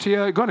next to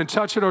you, go ahead and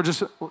touch it or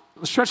just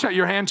stretch out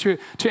your hand to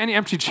any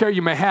empty chair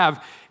you may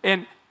have.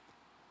 And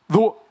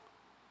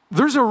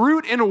there's a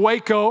root in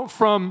Waco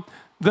from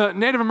the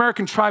Native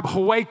American tribe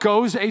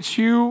Huecos,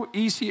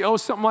 Hueco,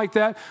 something like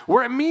that,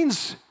 where it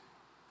means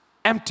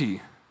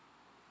empty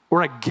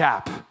or a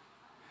gap.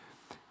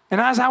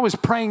 And as I was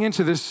praying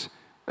into this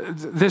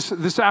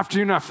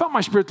afternoon, I felt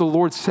my spirit, the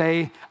Lord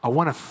say, I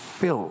want to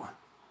fill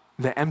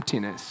the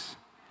emptiness.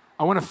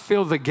 I want to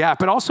fill the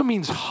gap. It also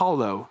means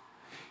hollow.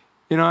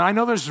 You know, I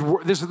know there's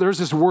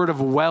this word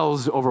of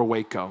wells over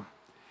Waco.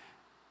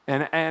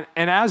 And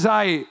as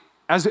my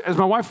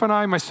wife and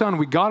I, my son,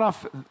 we got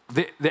off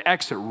the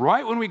exit,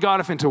 right when we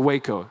got off into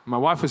Waco, my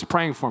wife was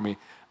praying for me,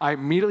 I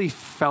immediately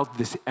felt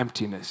this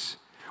emptiness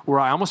where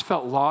I almost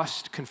felt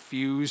lost,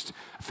 confused,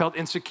 felt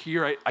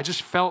insecure. I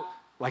just felt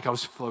like I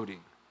was floating.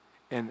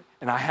 And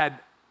I had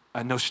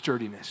no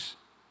sturdiness.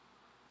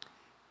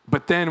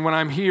 But then when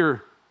I'm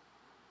here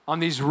on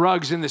these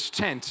rugs in this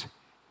tent,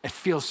 it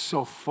feels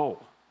so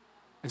full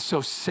and so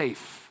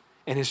safe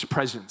in his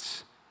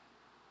presence.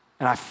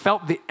 And I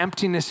felt the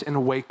emptiness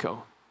in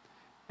Waco.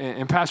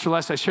 And Pastor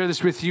Les, I share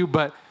this with you,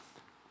 but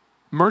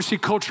Mercy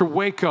Culture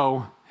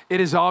Waco, it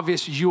is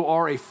obvious you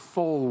are a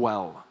full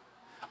well,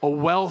 a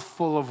well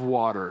full of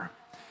water.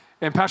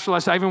 And Pastor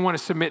Les, I even want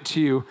to submit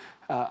to you,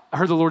 I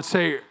heard the Lord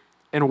say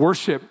in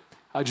worship,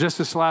 just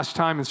this last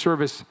time in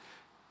service,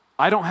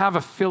 I don't have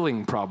a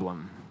filling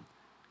problem.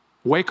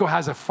 Waco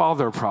has a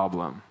father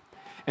problem.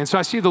 And so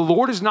I see the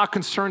Lord is not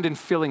concerned in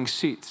filling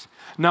seats.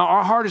 Now,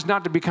 our heart is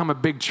not to become a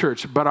big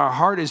church, but our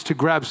heart is to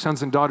grab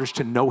sons and daughters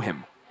to know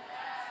him.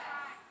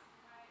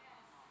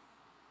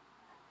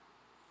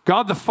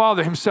 God the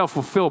Father himself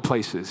will fill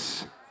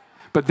places,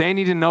 but they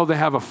need to know they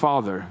have a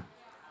father.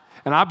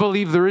 And I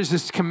believe there is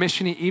this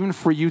commissioning even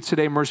for you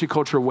today, Mercy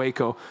Culture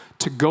Waco,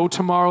 to go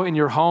tomorrow in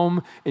your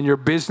home, in your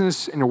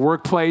business, in your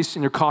workplace,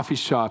 in your coffee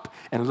shop,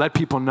 and let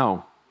people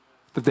know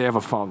that they have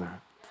a father.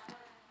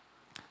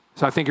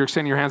 So I think you're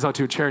extending your hands out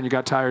to a chair and you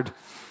got tired.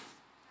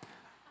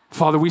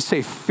 Father, we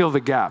say fill the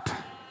gap.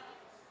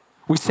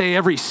 We say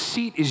every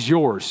seat is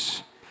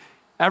yours.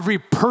 Every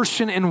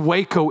person in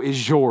Waco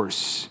is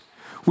yours.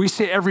 We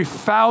say every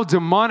foul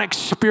demonic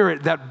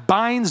spirit that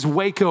binds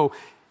Waco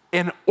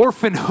in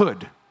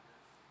orphanhood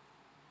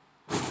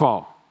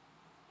fall.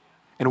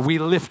 And we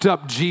lift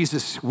up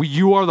Jesus.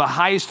 You are the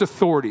highest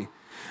authority.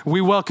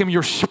 We welcome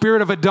your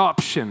spirit of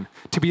adoption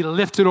to be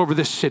lifted over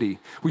this city.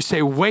 We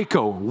say,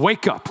 Waco,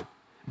 wake up,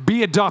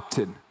 be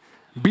adopted,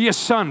 be a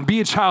son, be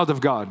a child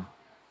of God.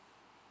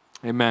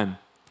 Amen.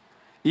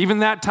 Even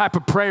that type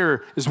of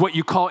prayer is what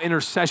you call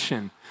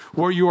intercession,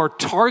 where you are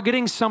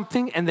targeting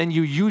something and then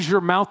you use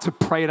your mouth to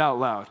pray it out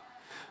loud.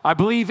 I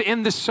believe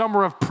in this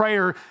summer of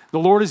prayer, the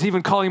Lord is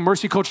even calling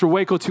Mercy Culture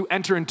Waco to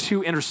enter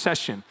into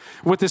intercession.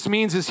 What this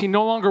means is he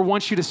no longer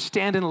wants you to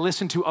stand and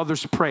listen to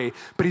others pray,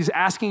 but he's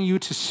asking you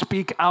to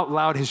speak out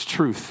loud his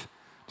truth,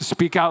 to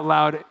speak out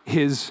loud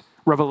his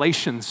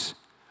revelations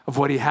of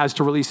what he has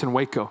to release in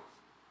Waco.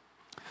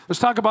 Let's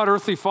talk about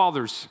earthly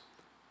fathers.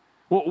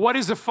 Well, what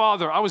is a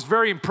father? I was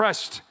very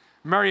impressed.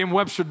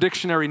 Merriam-Webster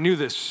Dictionary knew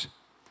this.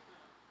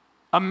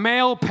 A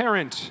male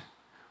parent,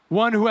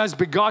 one who has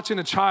begotten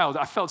a child.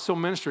 I felt so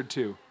ministered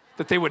to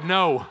that they would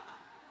know.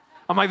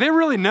 I'm like, they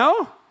really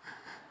know?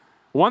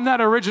 One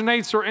that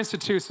originates or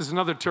institutes is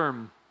another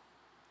term.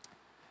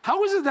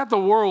 How is it that the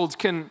world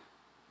can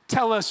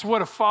tell us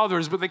what a father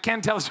is, but they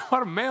can't tell us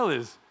what a male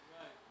is?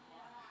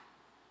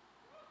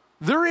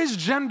 There is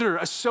gender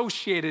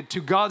associated to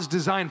God's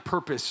design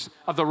purpose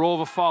of the role of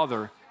a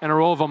father and a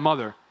role of a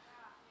mother.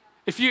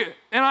 If you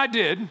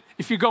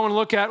go and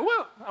look at,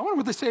 well, I wonder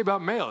what they say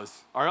about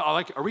males.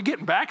 Are we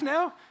getting back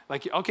now?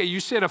 Like, okay, you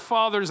said a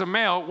father is a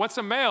male. What's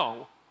a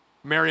male?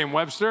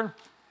 Merriam-Webster.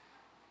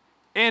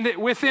 And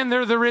within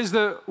there is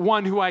the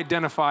one who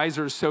identifies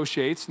or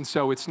associates, and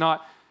so it's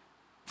not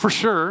for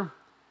sure.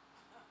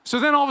 So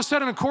then all of a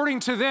sudden,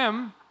 according to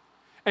them,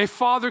 a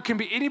father can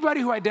be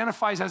anybody who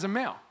identifies as a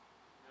male.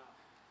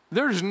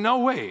 There's no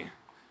way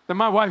that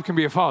my wife can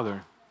be a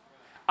father.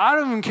 I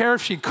don't even care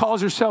if she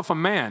calls herself a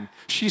man.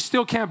 She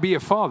still can't be a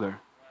father.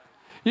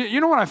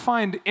 You know what I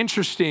find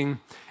interesting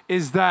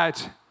is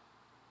that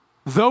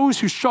those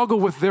who struggle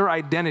with their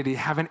identity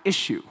have an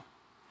issue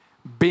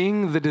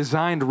being the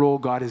designed role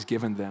God has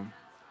given them.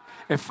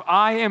 If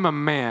I am a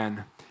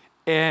man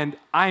and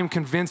I am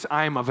convinced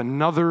I am of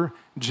another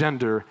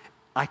gender,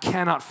 I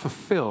cannot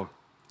fulfill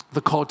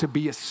the call to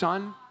be a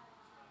son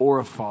or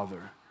a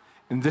father.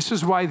 And this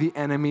is why the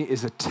enemy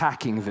is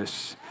attacking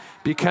this,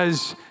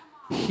 because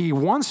he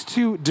wants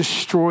to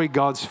destroy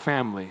God's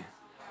family.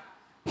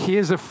 He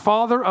is a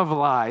father of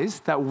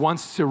lies that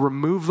wants to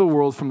remove the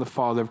world from the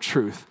father of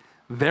truth.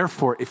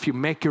 Therefore, if you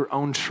make your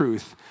own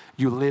truth,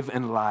 you live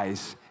in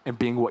lies and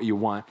being what you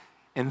want.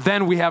 And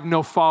then we have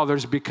no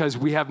fathers because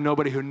we have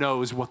nobody who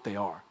knows what they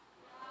are.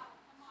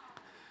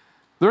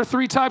 There are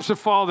three types of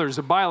fathers.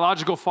 A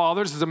biological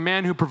father is a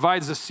man who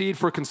provides the seed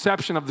for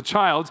conception of the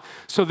child.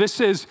 So this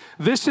is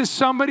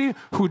somebody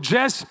who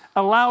just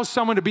allows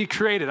someone to be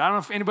created. I don't know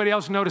if anybody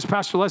else noticed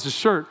Pastor Les's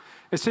shirt.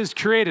 It says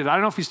created. I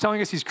don't know if he's telling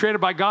us he's created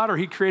by God or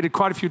he created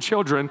quite a few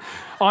children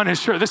on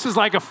his shirt. This is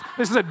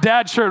a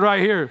dad shirt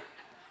right here.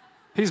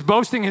 He's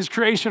boasting his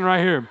creation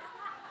right here.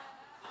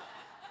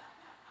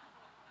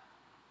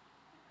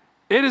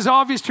 It is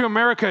obvious to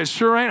America it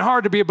sure ain't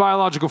hard to be a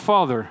biological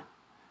father.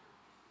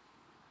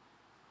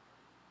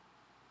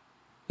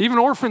 Even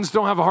orphans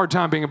don't have a hard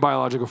time being a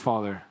biological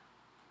father.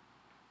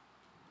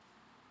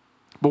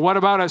 But what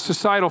about a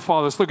societal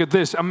father? Let's look at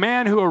this. A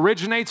man who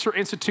originates or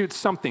institutes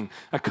something,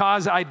 a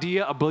cause,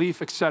 idea, a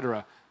belief,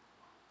 etc.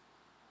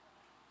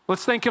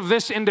 Let's think of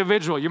this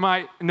individual. You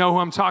might know who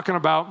I'm talking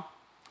about.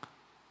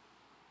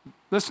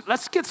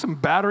 Let's get some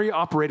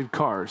battery-operated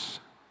cars.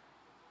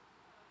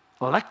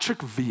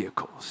 Electric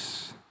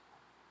vehicles.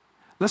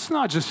 Let's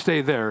not just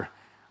stay there.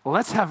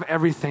 Let's have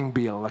everything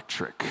be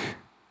electric.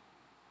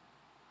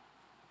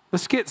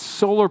 Let's get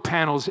solar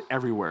panels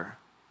everywhere.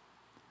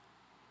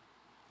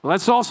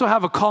 Let's also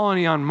have a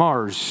colony on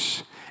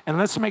Mars. And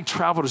let's make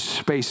travel to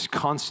space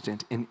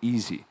constant and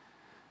easy.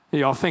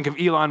 Y'all think of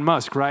Elon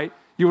Musk, right?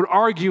 You would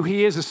argue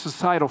he is a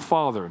societal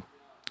father.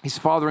 He's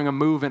fathering a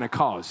move and a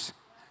cause.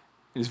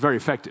 He's very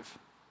effective.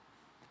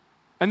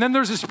 And then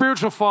there's a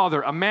spiritual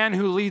father, a man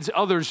who leads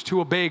others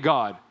to obey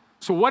God.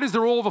 So what is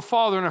the role of a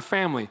father in a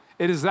family?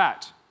 It is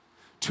that,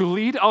 to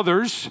lead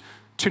others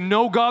to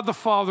know God the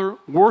Father,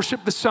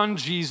 worship the Son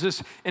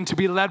Jesus, and to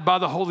be led by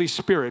the Holy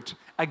Spirit.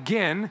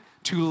 Again,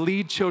 to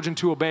lead children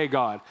to obey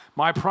God.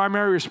 My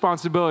primary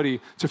responsibility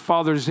to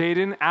Father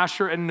Zayden,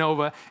 Asher, and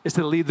Nova is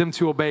to lead them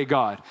to obey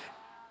God.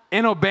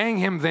 In obeying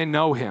Him, they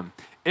know Him.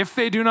 If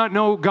they do not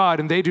know God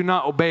and they do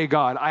not obey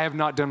God, I have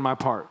not done my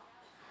part.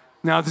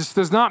 Now, this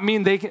does not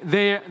mean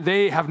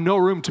they have no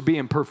room to be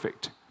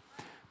imperfect.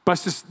 But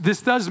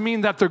this does mean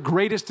that their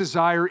greatest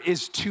desire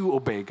is to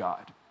obey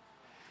God.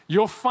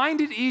 You'll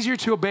find it easier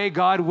to obey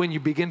God when you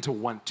begin to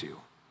want to.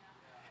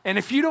 And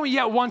if you don't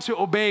yet want to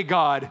obey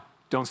God,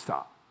 don't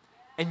stop.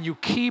 And you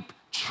keep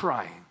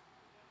trying.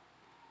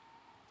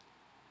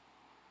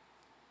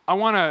 I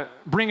want to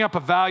bring up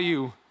a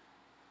value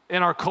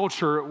in our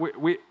culture.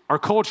 Our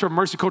culture,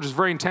 Mercy Culture, is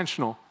very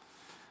intentional.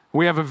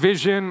 We have a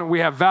vision, we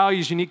have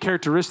values, unique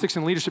characteristics,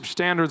 and leadership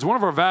standards. One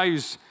of our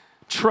values,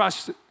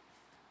 trust,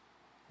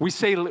 we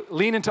say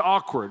lean into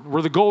awkward,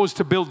 where the goal is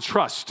to build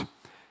trust.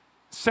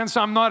 Since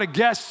I'm not a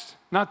guest,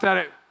 not that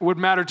it would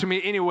matter to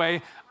me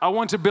anyway, I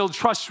want to build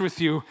trust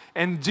with you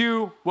and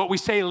do what we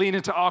say, lean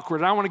into awkward.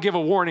 And I want to give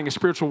a warning, a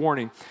spiritual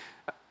warning.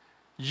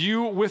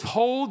 You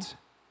withhold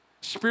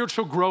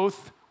spiritual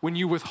growth when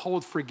you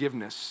withhold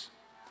forgiveness.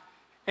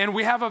 And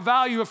we have a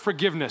value of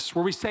forgiveness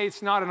where we say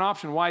it's not an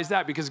option. Why is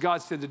that? Because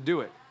God said to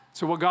do it.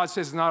 So what God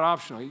says is not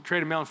optional. He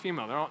created male and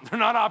female. They're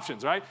not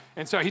options, right?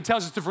 And so he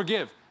tells us to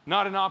forgive.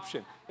 Not an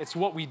option. It's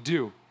what we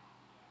do.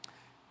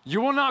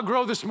 You will not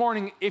grow this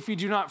morning if you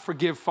do not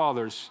forgive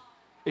fathers.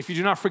 If you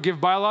do not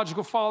forgive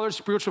biological fathers,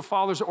 spiritual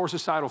fathers, or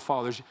societal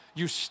fathers,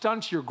 you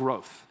stunt your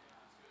growth.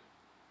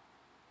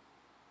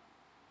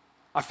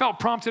 I felt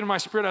prompted in my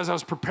spirit as I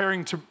was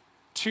preparing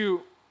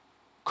to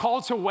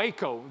call to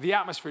Waco the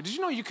atmosphere. Did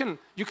you know you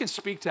can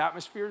speak to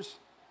atmospheres?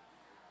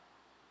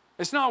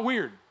 It's not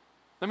weird.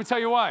 Let me tell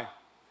you why.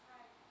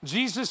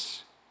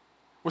 Jesus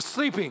was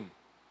sleeping,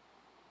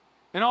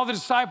 and all the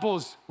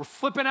disciples were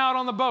flipping out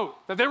on the boat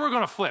that they were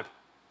going to flip.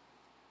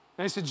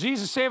 And they said,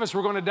 Jesus, save us,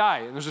 we're going to die.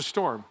 And there's a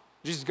storm.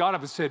 Jesus got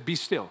up and said, be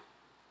still.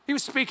 He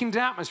was speaking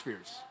to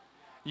atmospheres.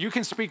 You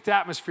can speak to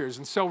atmospheres.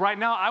 And so right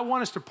now, I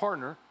want us to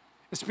partner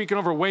in speaking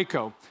over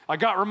Waco. I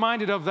got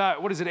reminded of that,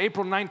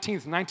 April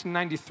 19th,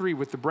 1993,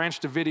 with the Branch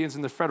Davidians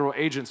and the federal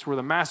agents where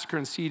the massacre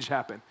and siege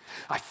happened.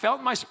 I felt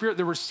in my spirit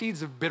there were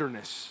seeds of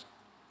bitterness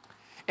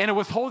and a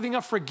withholding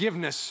of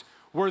forgiveness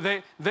where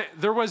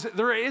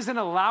there is an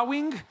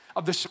allowing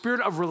of the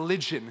spirit of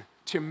religion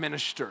to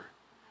minister,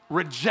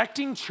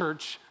 rejecting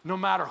church no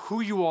matter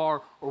who you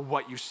are or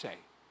what you say.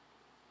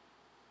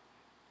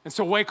 And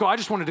so Waco, I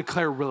just want to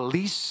declare,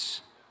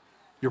 release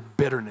your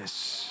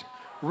bitterness.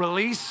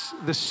 Release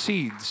the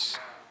seeds.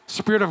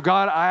 Spirit of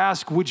God, I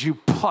ask, would you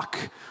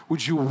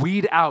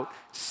weed out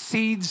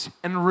seeds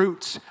and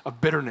roots of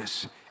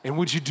bitterness? And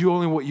would you do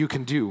only what you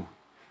can do?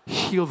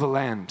 Heal the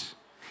land.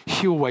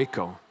 Heal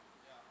Waco.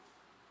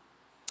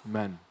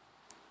 Amen.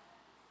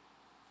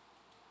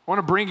 I want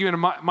to bring you into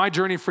my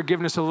journey of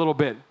forgiveness a little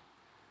bit.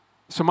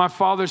 So my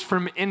father's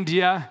from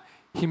India.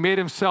 He made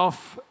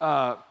himself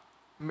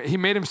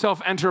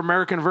enter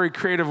America in a very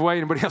creative way.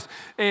 Anybody else?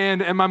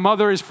 And my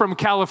mother is from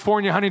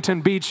California,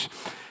 Huntington Beach.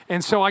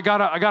 And so I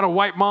got a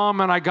white mom,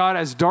 and I got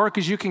as dark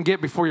as you can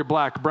get before your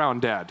black, brown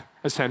dad,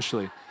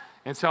 essentially.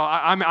 And so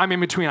I'm in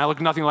between. I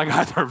look nothing like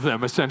either of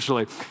them,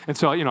 essentially. And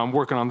so, I'm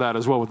working on that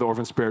as well with the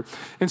orphan spirit.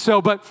 And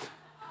so, but,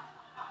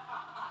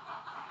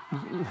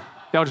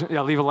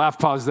 leave a laugh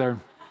pause there.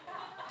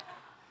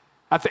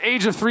 At the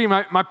age of 3,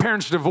 my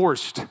parents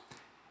divorced.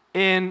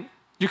 And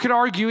you could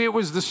argue it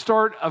was the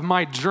start of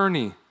my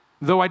journey,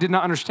 though I did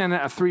not understand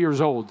it at 3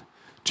 years old,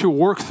 to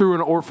work through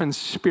an orphan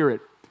spirit.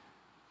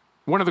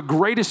 One of the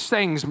greatest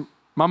things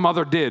my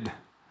mother did,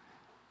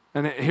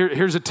 and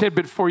here's a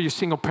tidbit for you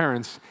single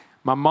parents.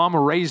 My mom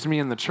raised me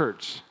in the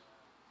church.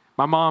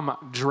 My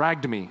mom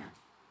dragged me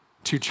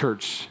to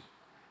church.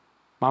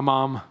 My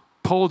mom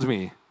pulled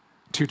me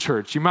to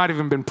church. You might have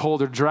even been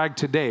pulled or dragged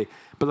today,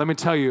 but let me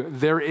tell you,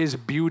 there is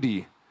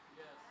beauty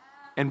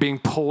in being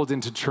pulled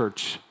into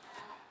church.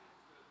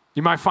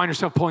 You might find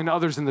yourself pulling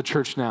others in the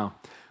church now.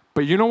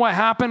 But you know what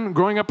happened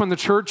growing up in the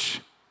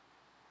church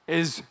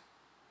is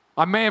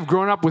I may have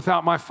grown up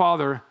without my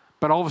father,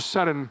 but all of a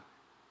sudden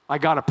I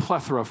got a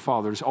plethora of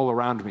fathers all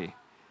around me.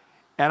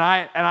 And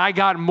I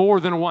got more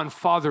than one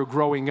father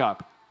growing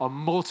up, a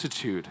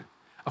multitude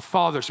of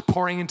fathers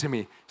pouring into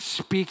me,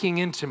 speaking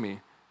into me.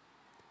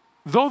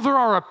 Though there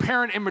are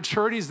apparent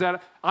immaturities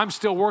that I'm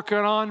still working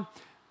on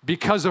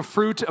because of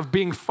fruit of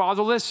being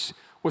fatherless,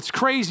 what's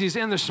crazy is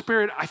in the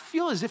spirit, I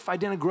feel as if I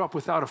didn't grow up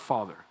without a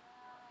father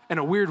in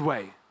a weird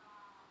way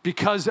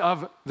because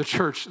of the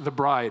church, the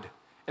bride,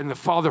 and the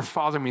father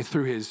fathered me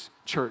through his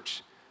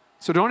church.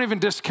 So don't even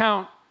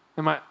discount,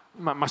 and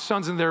my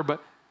son's in there,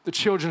 but the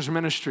children's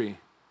ministry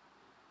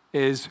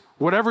is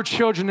whatever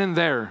children in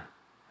there,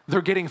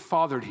 they're getting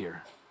fathered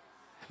here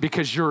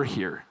because you're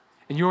here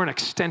and you're an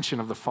extension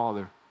of the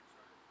Father.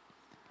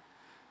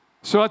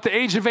 So at the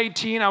age of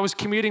 18, I was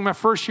commuting my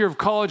first year of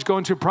college,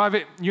 going to a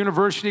private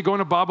university, going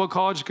to Bible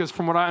college, because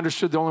from what I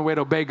understood, the only way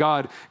to obey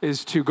God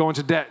is to go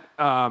into debt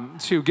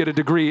to get a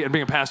degree and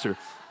being a pastor.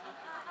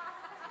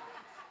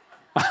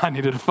 I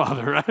needed a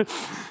father, right?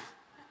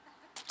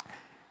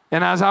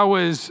 And as I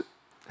was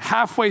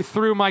halfway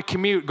through my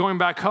commute, going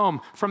back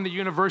home from the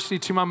university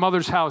to my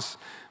mother's house,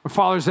 my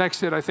father's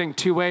exit, I think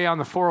 2A on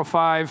the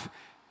 405,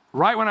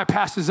 right when I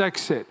passed his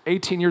exit,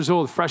 18 years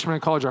old, freshman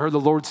in college, I heard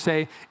the Lord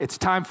say, it's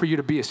time for you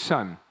to be a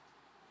son.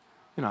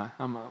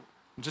 I'm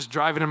just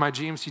driving in my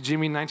GMC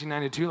Jimmy in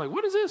 1992, like,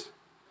 what is this?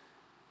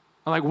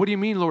 I'm like, what do you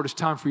mean, Lord, it's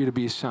time for you to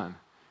be a son?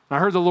 And I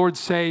heard the Lord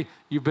say,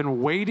 you've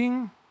been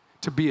waiting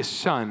to be a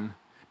son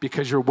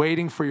because you're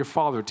waiting for your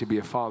father to be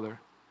a father.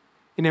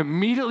 And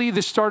immediately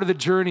the start of the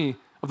journey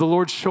of the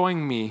Lord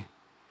showing me,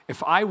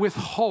 if I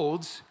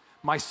withhold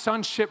my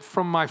sonship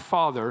from my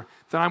father,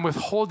 then I'm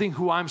withholding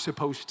who I'm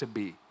supposed to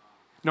be,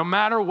 no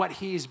matter what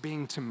he is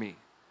being to me.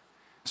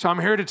 So I'm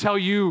here to tell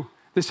you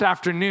this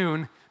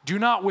afternoon, do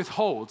not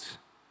withhold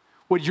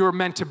what you're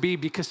meant to be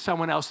because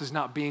someone else is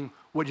not being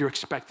what you're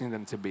expecting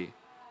them to be.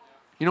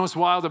 You know what's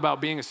wild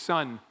about being a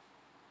son?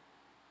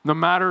 No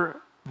matter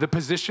the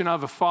position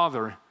of a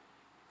father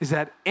is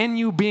that in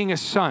you being a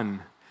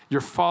son,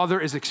 your father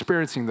is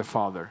experiencing the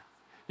Father.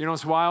 You know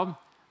what's wild?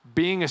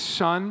 Being a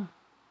son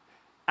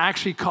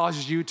actually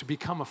causes you to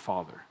become a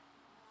father.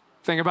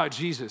 Think about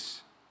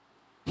Jesus.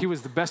 He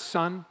was the best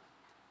son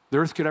the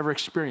earth could ever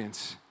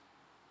experience.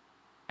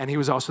 And he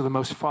was also the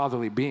most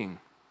fatherly being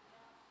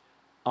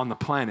on the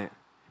planet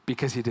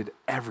because he did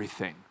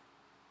everything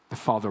the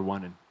Father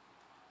wanted.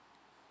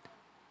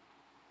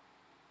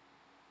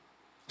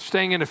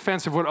 Staying in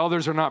defense of what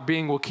others are not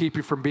being will keep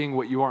you from being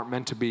what you aren't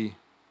meant to be.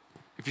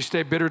 If you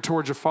stay bitter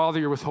towards your father,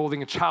 you're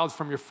withholding a child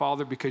from your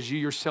father because you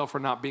yourself are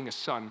not being a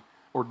son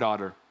or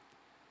daughter.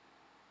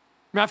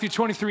 Matthew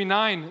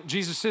 23:9,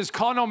 Jesus says,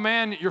 call no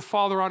man your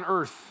father on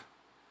earth.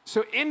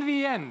 So in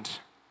the end,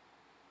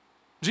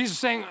 Jesus is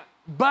saying,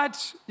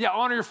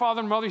 honor your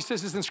father and mother. He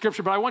says this in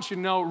scripture, but I want you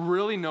to know,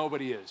 really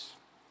nobody is.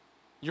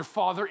 Your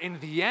father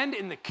in the end,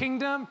 in the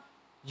kingdom,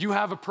 you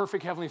have a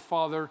perfect heavenly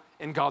Father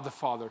in God the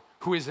Father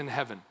who is in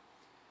heaven.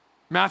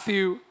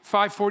 Matthew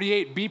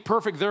 5:48, be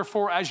perfect,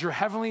 therefore, as your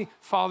heavenly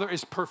Father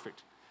is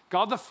perfect.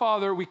 God the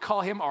Father, we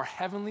call him our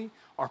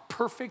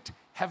perfect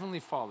heavenly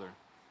Father.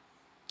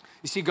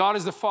 You see, God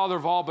is the Father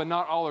of all, but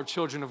not all are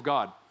children of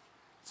God.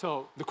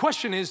 So the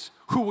question is,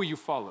 who will you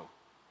follow?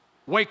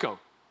 Waco.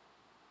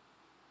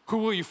 Who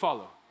will you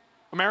follow?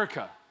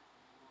 America.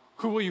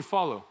 Who will you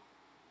follow?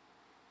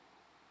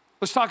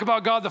 Let's talk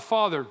about God the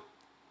Father.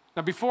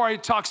 Now, before I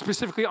talk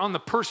specifically on the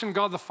person,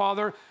 God the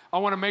Father, I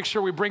want to make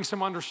sure we bring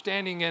some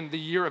understanding in the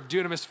year of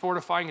dunamis,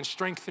 fortifying and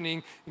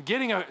strengthening, and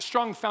getting a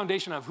strong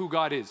foundation of who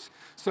God is.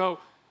 So,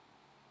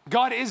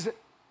 God is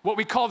what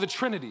we call the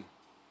Trinity.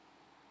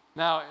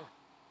 Now,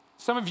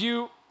 some of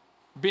you,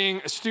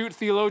 being astute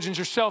theologians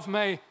yourself,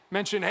 may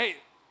mention, hey,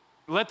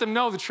 let them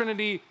know the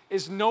Trinity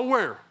is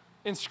nowhere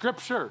in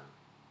Scripture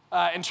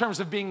in terms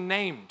of being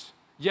named.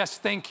 Yes,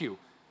 thank you.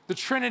 The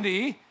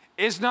Trinity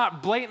is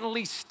not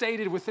blatantly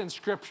stated within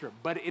Scripture,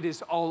 but it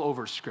is all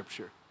over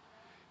Scripture.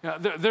 Now,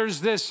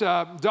 there's this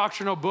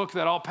doctrinal book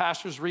that all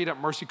pastors read at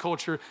Mercy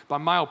Culture by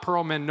Miles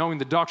Perlman, Knowing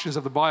the Doctrines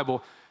of the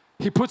Bible.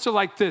 He puts it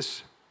like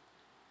this.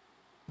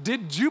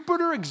 Did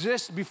Jupiter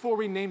exist before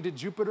we named it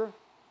Jupiter?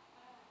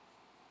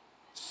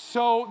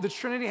 So the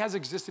Trinity has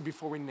existed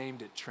before we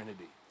named it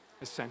Trinity,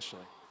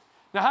 essentially.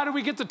 Now, how do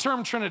we get the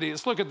term Trinity?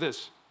 Let's look at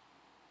this.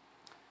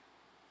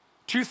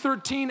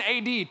 213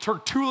 AD,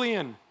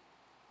 Tertullian,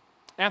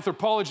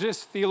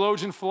 anthropologist,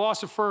 theologian,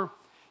 philosopher.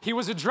 He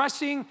was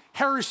addressing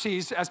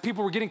heresies as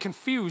people were getting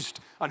confused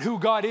on who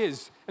God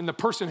is and the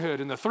personhood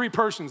and the three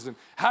persons and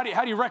how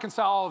do you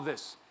reconcile all of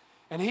this?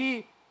 And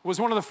he was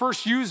one of the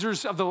first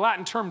users of the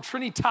Latin term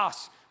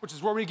Trinitas, which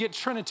is where we get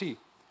Trinity.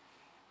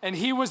 And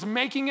he was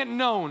making it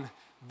known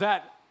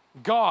that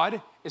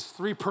God is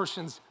three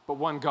persons but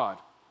one God.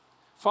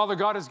 Father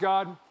God is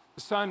God,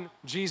 the Son,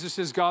 Jesus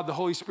is God, the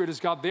Holy Spirit is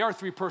God. They are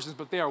three persons,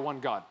 but they are one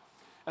God.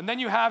 And then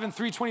you have in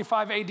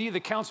 325 AD, the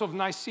Council of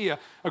Nicaea,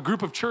 a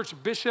group of church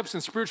bishops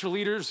and spiritual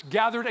leaders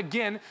gathered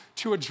again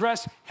to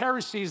address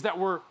heresies that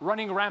were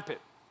running rampant.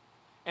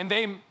 And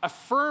they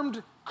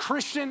affirmed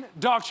Christian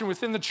doctrine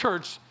within the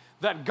church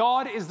that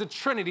God is the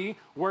Trinity,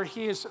 where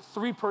he is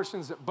three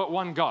persons but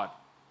one God.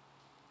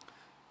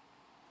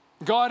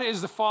 God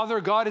is the Father,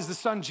 God is the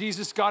Son,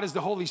 Jesus, God is the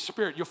Holy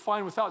Spirit. You'll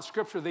find without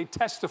Scripture, they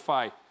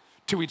testify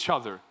to each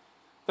other.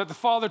 That the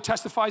Father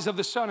testifies of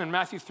the Son in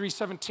Matthew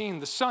 3:17.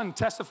 The Son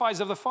testifies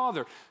of the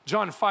Father,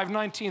 John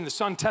 5:19. The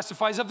Son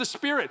testifies of the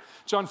Spirit,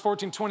 John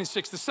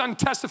 14:26. The Son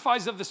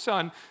testifies of the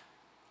Son,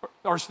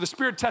 or the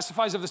Spirit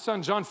testifies of the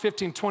Son, John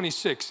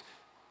 15:26.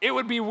 It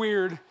would be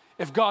weird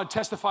if God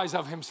testifies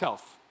of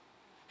himself.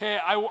 Hey,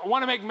 I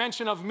want to make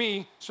mention of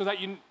me so that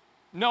you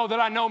know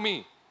that I know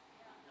me.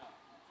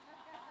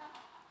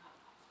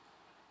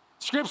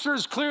 Scripture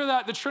is clear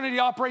that the Trinity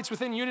operates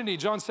within unity,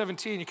 John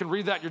 17. You can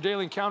read that in your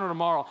daily encounter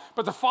tomorrow.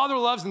 But the Father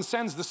loves and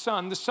sends the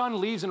Son. The Son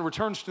leaves and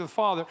returns to the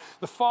Father.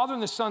 The Father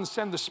and the Son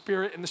send the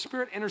Spirit, and the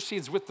Spirit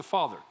intercedes with the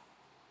Father.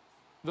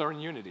 They're in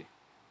unity.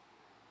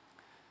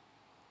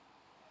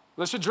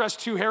 Let's address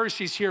two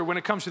heresies here when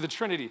it comes to the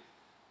Trinity.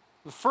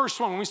 The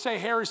first one, when we say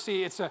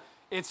heresy,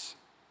 it's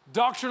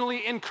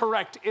doctrinally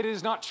incorrect. It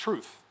is not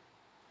truth.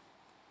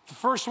 The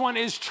first one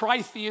is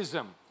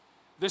tritheism.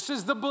 This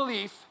is the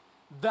belief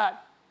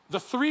that the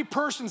three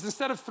persons,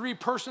 instead of three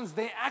persons,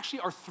 they actually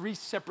are three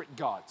separate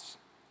gods.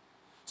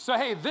 So,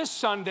 hey, this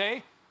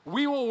Sunday,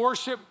 we will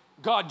worship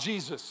God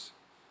Jesus.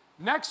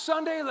 Next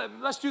Sunday,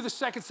 let's do the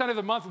second Sunday of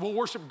the month, we'll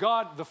worship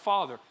God the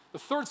Father. The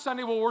third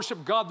Sunday, we'll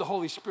worship God the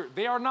Holy Spirit.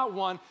 They are not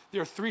one, they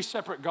are three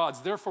separate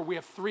gods. Therefore, we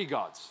have three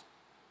gods.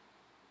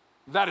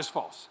 That is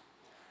false.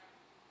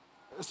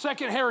 The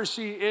second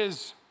heresy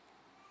is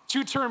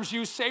two terms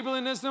used,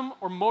 Sabellianism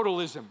or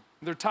modalism.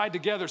 They're tied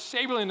together.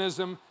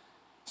 Sabellianism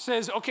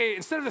says, okay,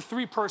 instead of the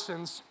three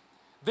persons,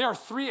 there are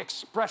three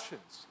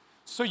expressions.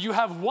 So you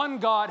have one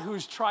God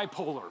who's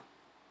tripolar.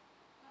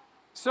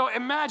 So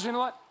imagine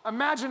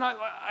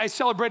I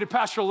celebrated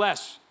Pastor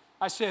Les.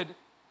 I said,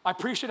 I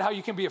appreciate how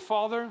you can be a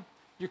father,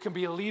 you can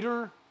be a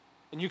leader,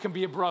 and you can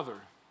be a brother.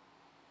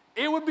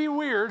 It would be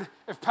weird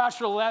if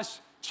Pastor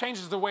Les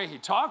changes the way he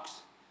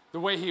talks, the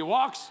way he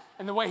walks,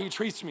 and the way he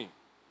treats me.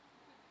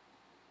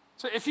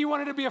 So if he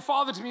wanted to be a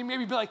father to me,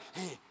 maybe be like,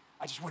 hey,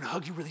 I just want to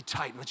hug you really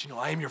tight and let you know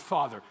I am your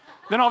father.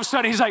 Then all of a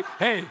sudden he's like,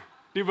 hey,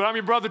 dude, but I'm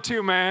your brother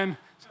too, man.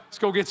 Let's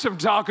go get some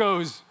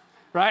tacos,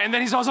 right? And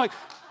then he's also like,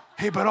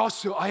 hey, but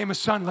also I am a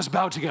son. Let's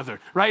bow together,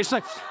 right?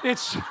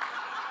 It's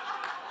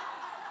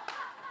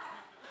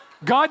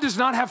God does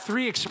not have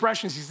three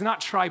expressions. He's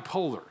not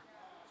tripolar.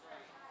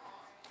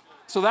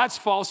 So that's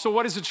false. So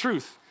what is the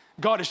truth?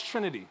 God is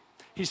Trinity.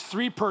 He's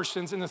three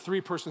persons, and the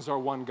three persons are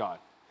one God.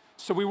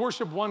 So we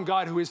worship one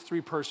God who is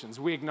three persons.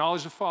 We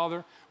acknowledge the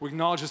Father, we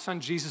acknowledge the Son,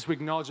 Jesus, we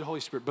acknowledge the Holy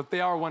Spirit, but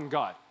they are one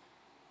God.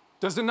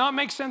 Does it not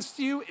make sense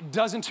to you? It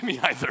doesn't to me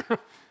either.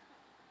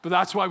 But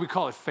that's why we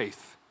call it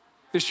faith.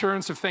 The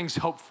assurance of things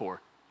hoped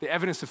for, the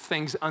evidence of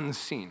things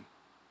unseen.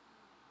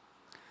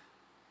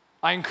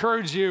 I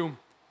encourage you,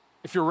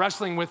 if you're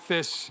wrestling with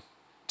this,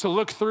 to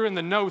look through in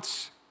the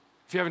notes.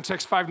 If you haven't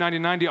texted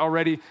 59090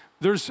 already,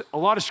 there's a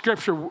lot of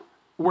scripture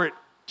where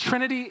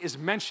Trinity is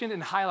mentioned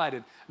and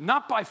highlighted,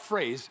 not by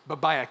phrase, but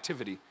by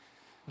activity.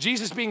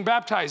 Jesus being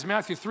baptized,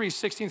 Matthew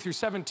 3:16 through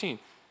 17.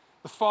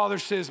 The Father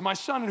says, my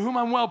Son in whom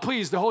I'm well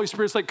pleased. The Holy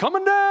Spirit's like,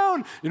 coming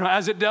down,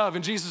 as a dove.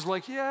 And Jesus is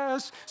like,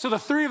 yes. So the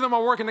three of them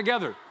are working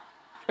together.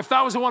 If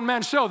that was a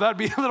one-man show, that'd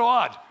be a little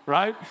odd,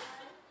 right?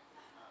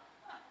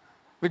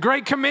 The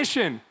Great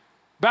Commission,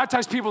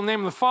 baptize people in the name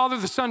of the Father,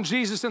 the Son,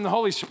 Jesus, and the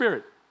Holy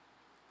Spirit.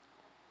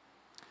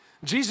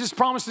 Jesus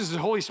promises the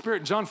Holy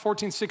Spirit, John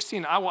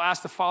 14:16, I will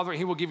ask the Father and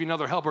he will give you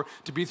another helper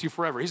to be with you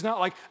forever. He's not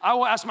like, I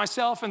will ask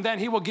myself and then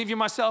he will give you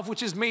myself,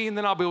 which is me, and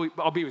then I'll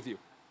be with you.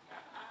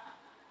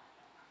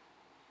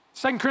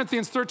 2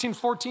 Corinthians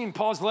 13:14,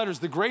 Paul's letters,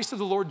 the grace of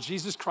the Lord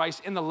Jesus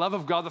Christ and the love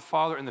of God the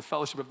Father and the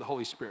fellowship of the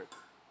Holy Spirit.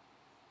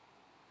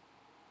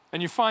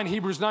 And you find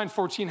Hebrews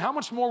 9:14, how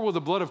much more will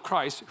the blood of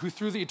Christ, who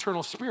through the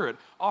eternal Spirit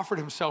offered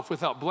himself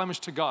without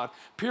blemish to God,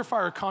 purify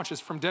our conscience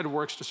from dead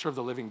works to serve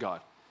the living God?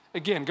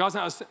 Again,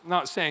 God's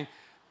not saying,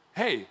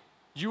 hey,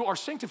 you are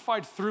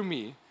sanctified through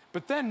me,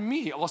 but then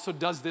me also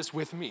does this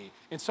with me.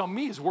 And so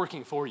me is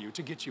working for you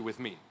to get you with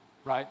me,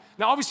 right?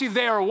 Now, obviously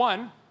they are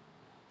one,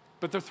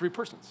 but they're three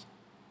persons.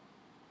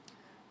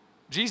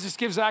 Jesus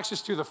gives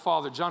access to the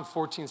Father, John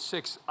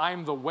 14:6, I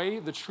am the way,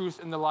 the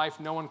truth, and the life.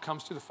 No one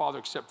comes to the Father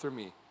except through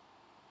me.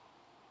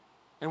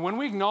 And when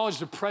we acknowledge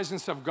the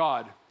presence of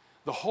God,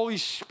 the Holy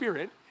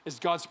Spirit is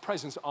God's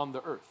presence on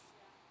the earth.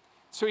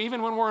 So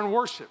even when we're in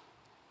worship,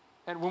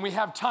 and when we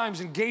have times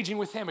engaging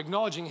with him,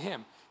 acknowledging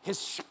him, his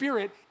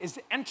Spirit is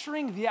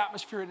entering the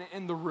atmosphere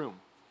in the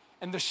room.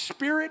 And the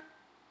Spirit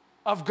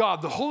of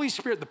God, the Holy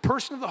Spirit, the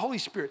person of the Holy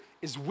Spirit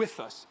is with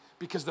us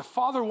because the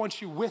Father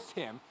wants you with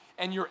him,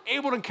 and you're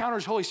able to encounter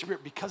his Holy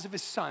Spirit because of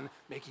his Son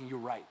making you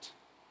right.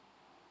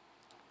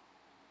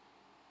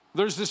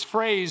 There's this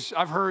phrase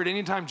I've heard,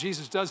 anytime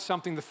Jesus does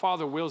something, the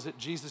Father wills it,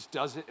 Jesus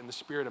does it, and the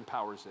Spirit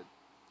empowers it.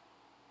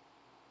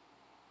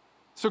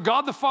 So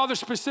God the Father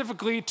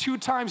specifically, 2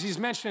 times he's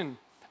mentioned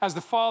as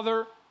the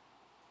Father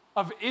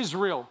of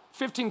Israel.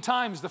 15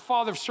 times the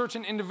Father of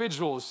certain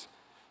individuals.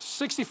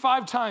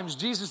 65 times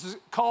Jesus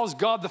calls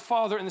God the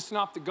Father in the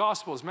Synoptic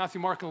Gospels, Matthew,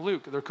 Mark, and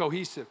Luke. They're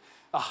cohesive.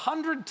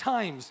 100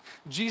 times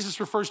Jesus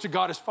refers to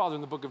God as Father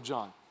in the book of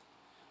John.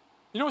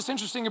 You know what's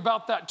interesting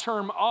about that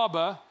term,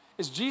 Abba,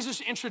 is Jesus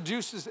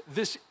introduces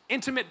this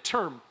intimate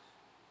term.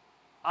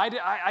 I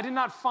did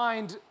not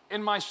find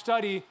in my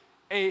study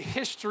a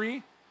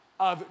history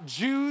of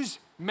Jews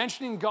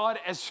mentioning God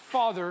as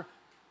Father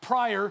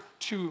prior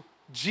to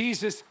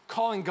Jesus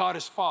calling God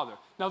as Father.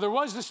 Now, there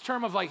was this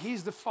term of like,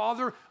 he's the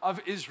Father of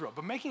Israel,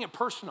 but making it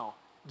personal,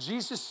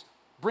 Jesus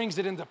brings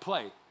it into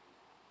play.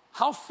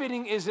 How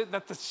fitting is it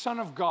that the Son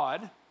of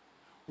God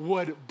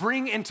would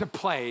bring into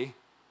play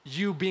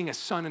you being a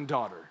son and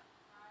daughter?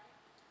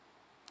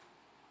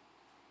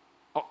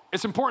 Oh,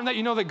 it's important that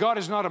you know that God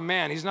is not a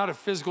man. He's not a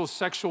physical,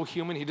 sexual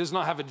human. He does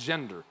not have a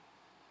gender.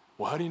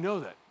 Well, how do you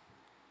know that?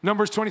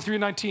 Numbers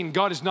 23:19,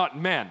 God is not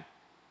man.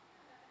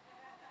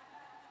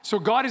 So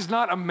God is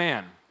not a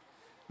man.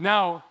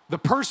 Now, the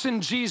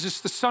person Jesus,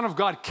 the Son of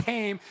God,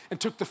 came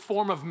and took the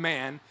form of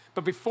man,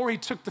 but before he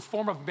took the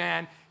form of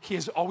man, he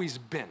has always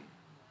been.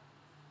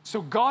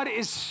 So God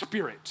is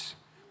spirit,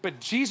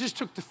 but Jesus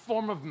took the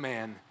form of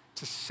man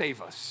to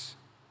save us.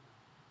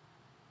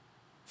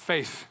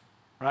 Faith,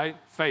 right?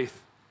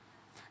 Faith.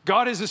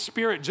 God is a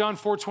spirit, John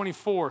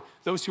 4:24.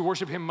 Those who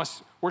worship him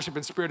must worship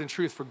in spirit and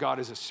truth, for God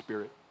is a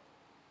spirit.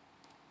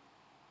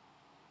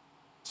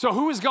 So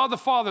who is God the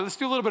Father? Let's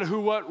do a little bit of who,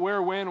 what,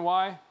 where, when,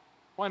 why.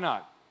 Why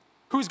not?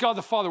 Who's God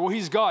the Father? Well,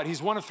 he's God.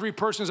 He's one of 3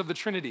 persons of the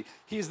Trinity.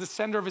 He is the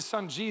sender of his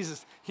Son,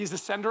 Jesus. He's the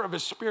sender of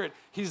his Spirit.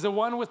 He's the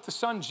one with the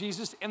Son,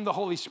 Jesus, and the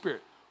Holy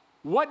Spirit.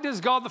 What does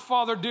God the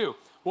Father do?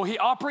 Well, he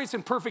operates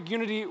in perfect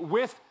unity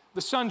with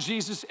the Son,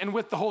 Jesus, and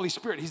with the Holy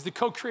Spirit. He's the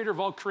co-creator of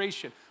all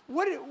creation.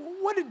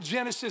 What did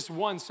Genesis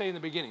 1 say in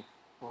the beginning?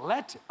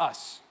 Let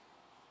us.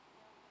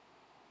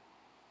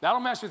 That'll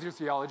mess with your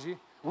theology.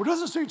 Well, it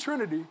doesn't say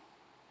Trinity.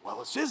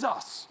 Well, it says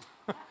us.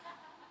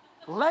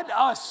 Let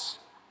us.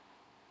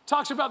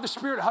 Talks about the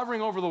Spirit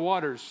hovering over the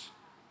waters.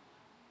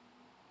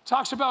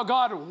 talks about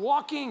God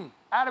walking.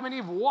 Adam and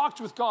Eve walked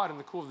with God in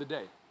the cool of the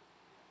day.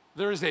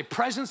 There is a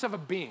presence of a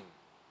being.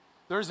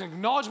 There is an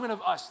acknowledgement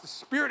of us. The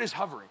Spirit is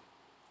hovering.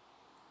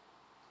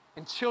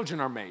 And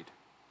children are made.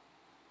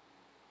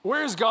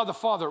 Where is God the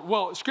Father?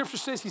 Well, Scripture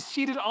says he's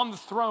seated on the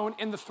throne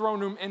in the throne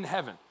room in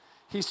heaven.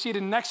 He's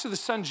seated next to the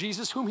Son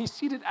Jesus, whom he's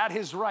seated at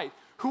his right.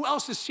 Who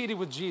else is seated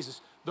with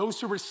Jesus? Those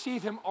who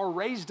receive him are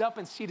raised up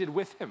and seated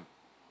with him.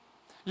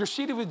 You're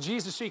seated with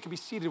Jesus so you can be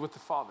seated with the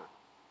Father.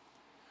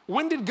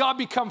 When did God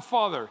become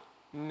Father?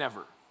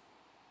 Never.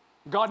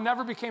 God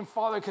never became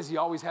Father because he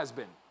always has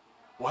been.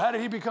 Well, how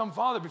did he become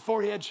Father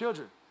before he had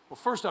children? Well,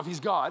 first off,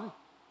 he's God,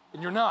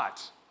 and you're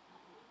not.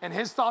 And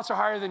his thoughts are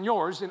higher than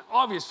yours, and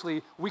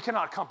obviously, we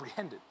cannot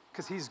comprehend it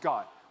because he's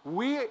God.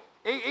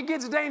 It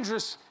gets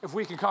dangerous if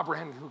we can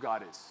comprehend who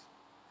God is.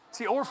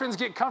 See, orphans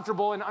get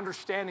comfortable in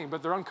understanding,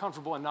 but they're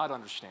uncomfortable in not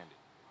understanding.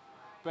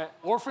 But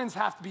orphans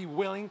have to be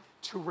willing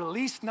to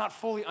release not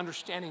fully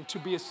understanding to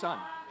be a son.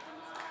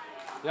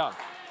 Yeah.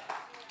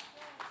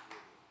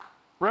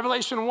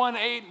 Revelation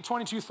 1:8,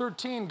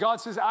 22:13,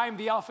 God says, I am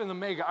the Alpha and the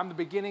Omega. I'm the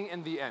beginning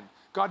and the end.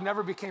 God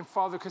never became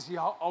Father because he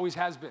always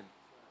has been.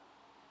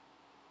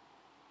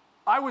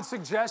 I would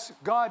suggest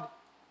God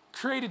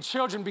created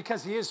children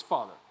because he is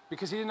Father,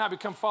 because he did not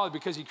become Father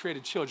because he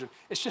created children.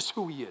 It's just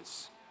who he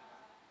is.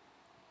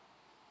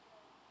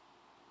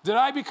 Did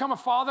I become a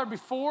father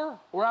before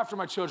or after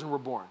my children were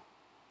born?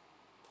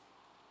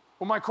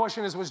 Well, my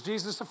question is, was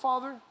Jesus a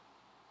father?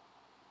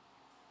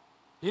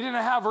 He didn't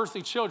have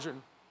earthly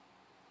children,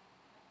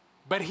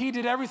 but he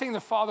did everything the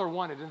Father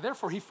wanted, and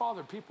therefore he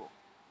fathered people.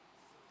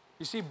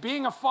 You see,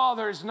 being a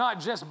father is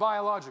not just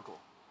biological.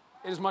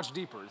 It is much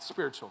deeper. It's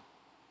spiritual.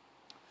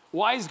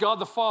 Why is God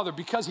the Father?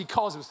 Because he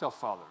calls himself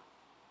Father.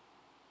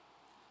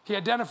 He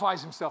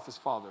identifies himself as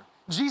Father.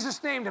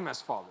 Jesus named him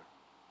as Father.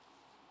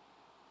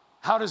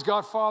 How does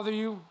God father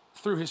you?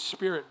 Through his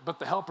Spirit, but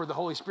the Helper, the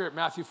Holy Spirit,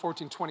 Matthew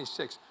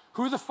 14:26.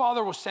 Who the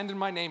Father will send in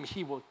my name,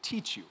 he will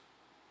teach you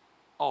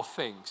all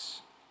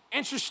things.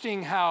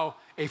 Interesting how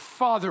a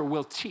father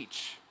will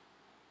teach,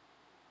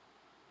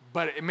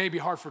 but it may be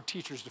hard for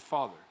teachers to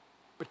father.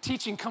 But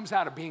teaching comes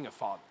out of being a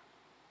father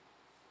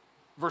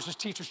versus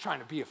teachers trying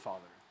to be a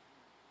father.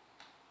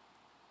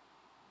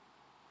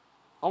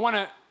 I want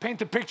to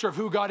paint a picture of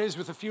who God is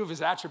with a few of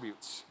his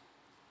attributes.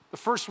 The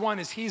first one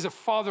is he's a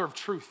father of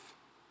truth.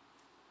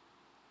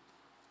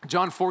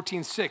 John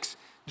 14:6,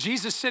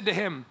 Jesus said to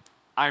him,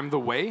 I am the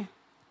way,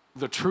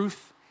 the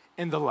truth,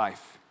 and the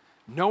life.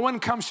 No one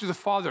comes to the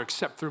Father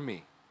except through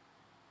me.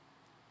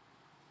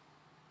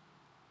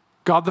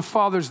 God the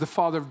Father is the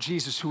Father of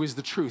Jesus, who is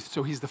the truth,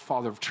 so he's the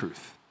Father of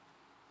truth.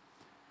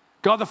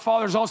 God the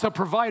Father is also a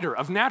provider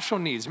of natural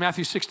needs.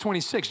 Matthew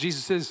 6:26,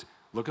 Jesus says,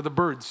 look at the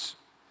birds.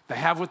 They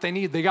have what they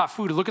need. They got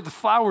food. Look at the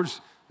flowers.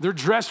 They're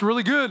dressed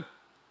really good.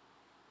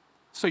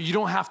 So you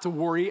don't have to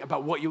worry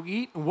about what you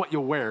eat and what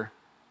you'll wear.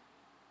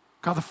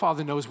 God the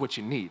Father knows what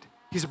you need.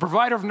 He's a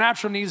provider of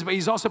natural needs, but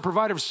he's also a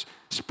provider of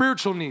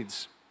spiritual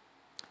needs.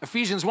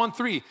 Ephesians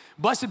 1:3,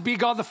 blessed be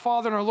God the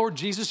Father and our Lord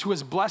Jesus, who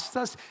has blessed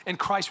us in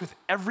Christ with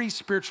every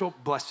spiritual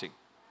blessing.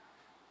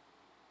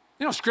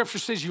 You know, Scripture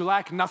says you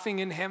lack nothing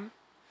in him.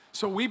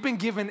 So we've been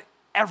given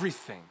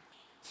everything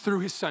through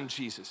his Son,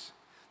 Jesus.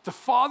 The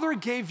Father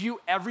gave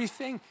you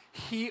everything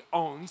he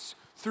owns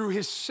through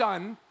his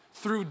Son,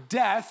 through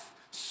death,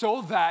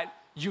 so that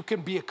you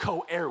can be a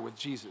co-heir with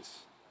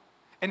Jesus.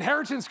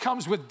 Inheritance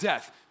comes with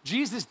death.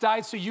 Jesus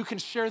died so you can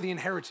share the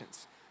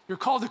inheritance. You're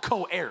called a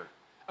co-heir,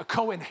 a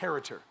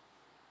co-inheritor.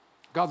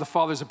 God the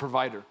Father is a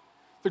provider.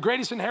 The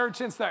greatest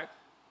inheritance that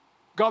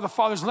God the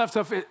Father's left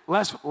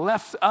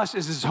us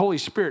is his Holy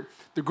Spirit.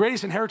 The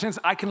greatest inheritance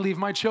I can leave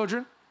my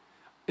children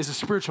is a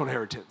spiritual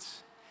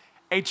inheritance.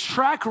 A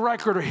track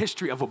record or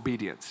history of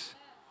obedience.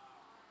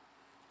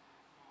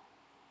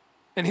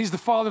 And he's the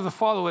father of the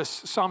fatherless,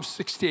 Psalm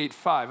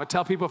 68:5. I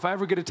tell people, if I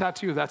ever get a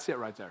tattoo, that's it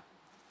right there.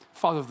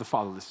 Father of the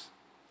fatherless.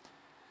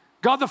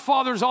 God the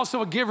Father is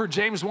also a giver,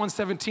 James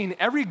 1:17.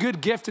 Every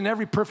good gift and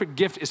every perfect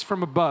gift is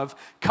from above,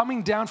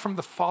 coming down from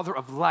the Father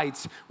of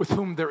lights, with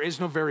whom there is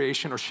no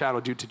variation or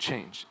shadow due to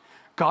change.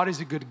 God is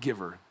a good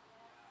giver.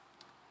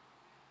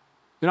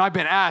 You know, I've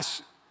been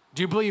asked,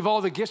 do you believe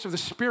all the gifts of the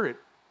Spirit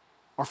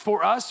are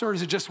for us, or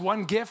is it just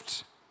one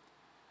gift?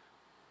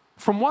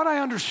 From what I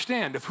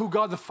understand of who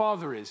God the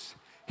Father is,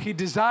 he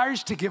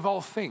desires to give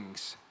all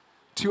things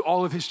to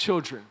all of his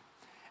children.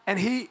 And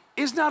he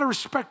is not a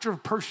respecter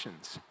of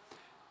persons.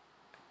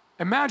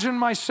 Imagine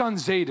my son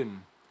Zayden,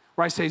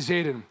 where I say,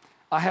 Zayden,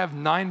 I have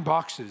 9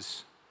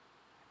 boxes,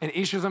 and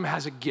each of them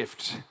has a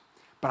gift.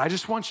 But I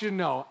just want you to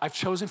know, I've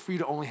chosen for you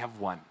to only have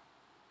 1.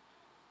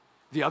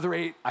 The other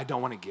 8, I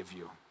don't want to give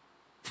you.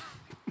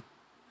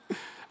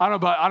 I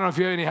don't know if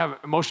you have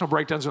emotional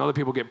breakdowns when other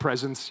people get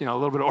presents, you know, a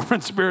little bit of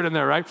orphan spirit in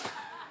there, right?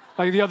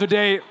 Like the other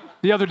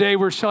day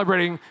we're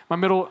celebrating my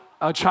middle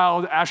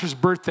child, Asher's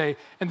birthday,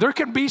 and there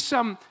can be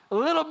a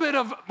little bit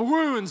of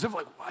wounds of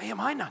like, why am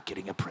I not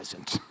getting a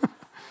present?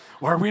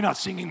 Why are we not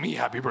singing me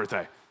happy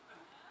birthday?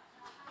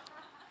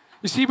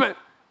 You see, but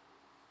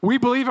we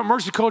believe at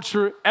Mercy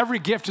Culture, every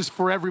gift is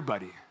for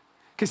everybody.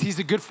 because he's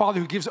a good father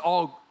who gives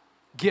all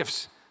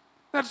gifts.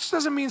 That just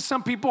doesn't mean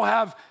some people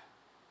have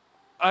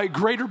a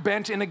greater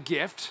bent in a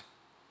gift,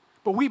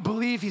 but we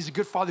believe he's a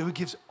good father who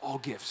gives all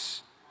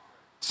gifts.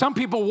 Some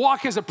people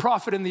walk as a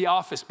prophet in the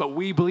office, but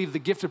we believe the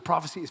gift of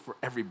prophecy is for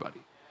everybody.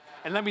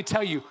 And let me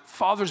tell you,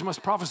 fathers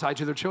must prophesy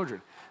to their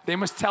children. They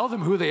must tell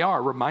them who they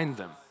are, remind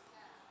them.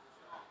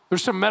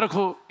 There's some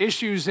medical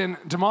issues and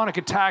demonic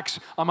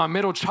attacks on my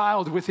middle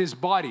child with his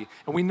body,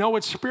 and we know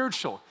it's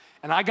spiritual.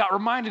 And I got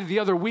reminded the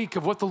other week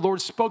of what the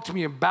Lord spoke to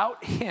me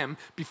about him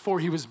before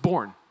he was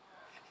born.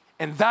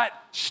 And that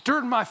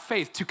stirred my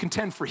faith to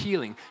contend for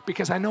healing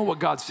because I know what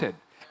God said.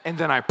 And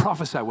then I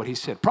prophesy what he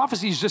said.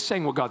 Prophecy is just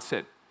saying what God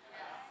said.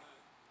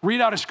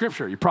 Read out a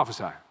scripture, you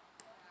prophesy.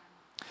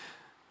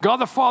 God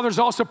the Father is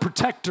also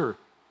protector.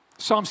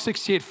 Psalm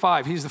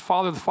 68:5. He's the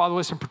father of the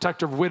fatherless and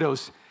protector of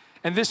widows.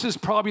 And this is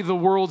probably the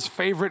world's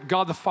favorite.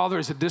 God the Father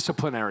is a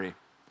disciplinary.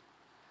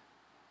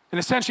 And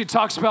essentially it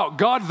talks about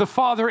God the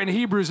Father in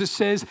Hebrews. It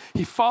says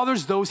he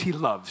fathers those he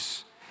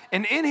loves.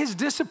 And in his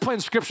discipline,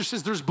 scripture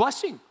says there's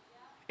blessing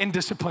in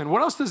discipline.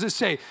 What else does it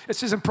say? It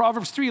says in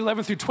Proverbs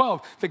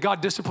 3:11-12 that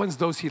God disciplines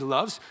those he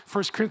loves.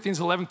 1 Corinthians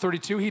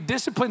 11:32, he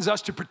disciplines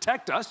us to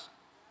protect us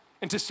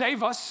and to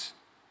save us.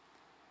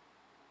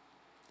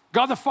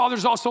 God the Father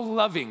is also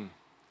loving.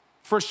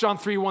 1 John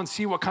 3:1,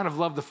 see what kind of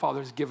love the Father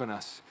has given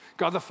us.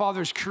 God the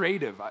Father is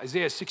creative.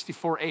 Isaiah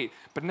 64:8.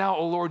 But now,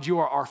 O Lord, you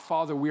are our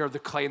Father. We are the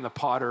clay and the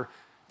potter.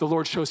 The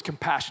Lord shows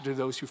compassion to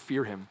those who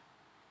fear him.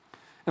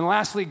 And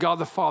lastly, God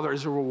the Father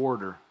is a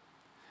rewarder.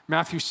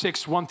 Matthew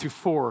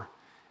 6:1-4.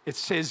 It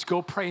says,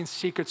 go pray in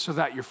secret so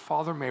that your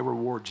Father may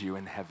reward you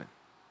in heaven.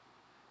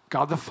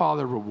 God the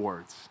Father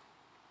rewards.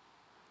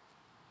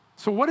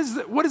 So what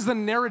is the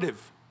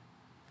narrative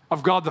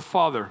of God the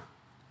Father?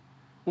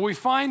 Well, we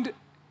find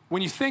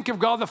when you think of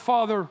God the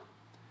Father,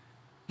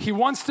 he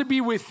wants to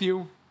be with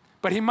you,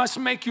 but he must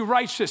make you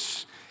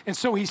righteous. And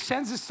so he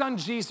sends his son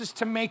Jesus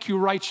to make you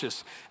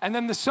righteous. And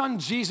then the son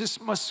Jesus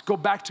must go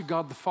back to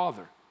God the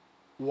Father.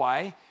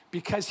 Why?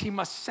 Because he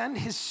must send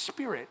his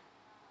Spirit,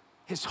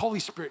 his Holy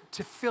Spirit,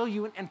 to fill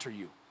you and enter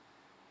you.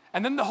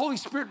 And then the Holy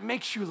Spirit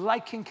makes you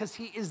like him because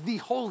he is the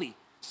Holy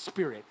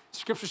Spirit.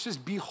 Scripture says,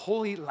 be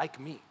holy like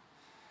me.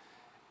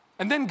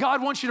 And then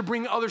God wants you to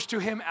bring others to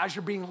him as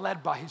you're being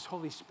led by his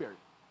Holy Spirit.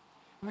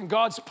 And then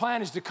God's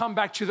plan is to come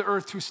back to the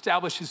earth to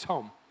establish his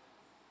home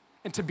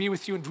and to be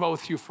with you and dwell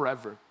with you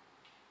forever.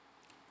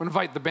 I want to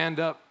invite the band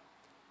up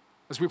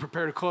as we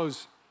prepare to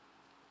close.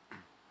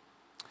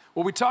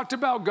 Well, we talked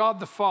about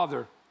God the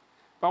Father,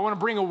 but I want to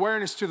bring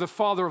awareness to the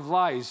father of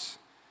lies.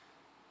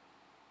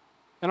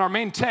 In our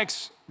main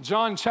text,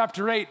 John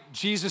chapter 8,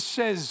 Jesus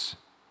says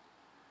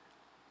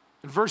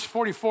in verse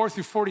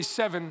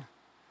 44-47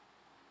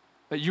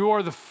 that you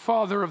are the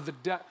father of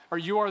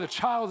you are the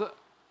child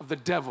of the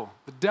devil.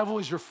 The devil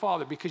is your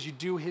father because you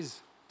do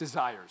his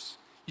desires.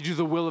 You do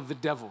the will of the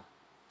devil.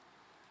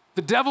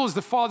 The devil is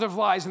the father of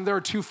lies, and there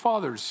are two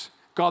fathers,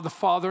 God the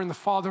Father and the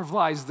father of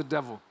lies, the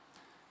devil.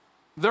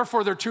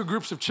 Therefore, there are two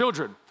groups of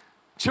children,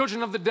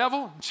 children of the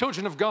devil,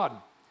 children of God.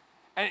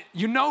 And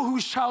you know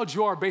whose child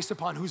you are based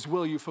upon whose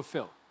will you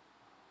fulfill.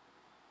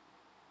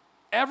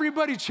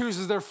 Everybody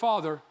chooses their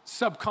father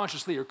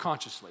subconsciously or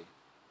consciously.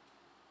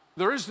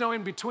 There is no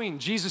in between.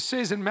 Jesus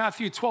says in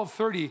Matthew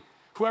 12:30,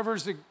 whoever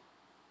is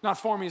not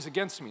for me is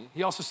against me.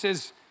 He also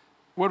says,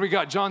 what do we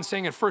got? John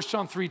saying in 1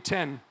 John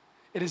 3:10,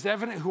 it is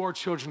evident who are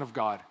children of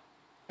God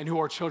and who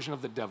are children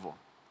of the devil.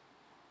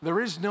 There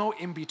is no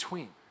in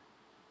between.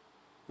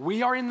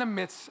 We are in the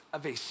midst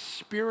of a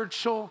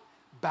spiritual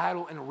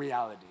battle and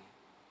reality.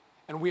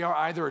 And we are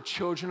either a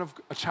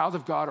child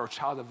of God or a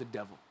child of the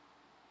devil.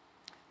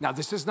 Now,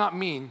 this does not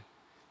mean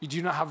you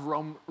do not have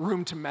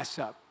room to mess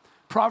up.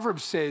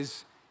 Proverbs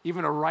says,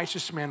 even a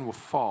righteous man will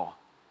fall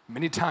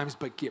many times,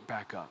 but get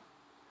back up.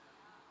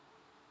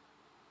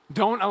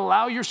 Don't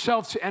allow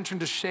yourself to enter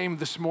into shame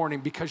this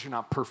morning because you're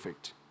not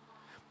perfect,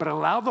 but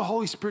allow the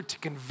Holy Spirit to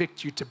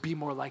convict you to be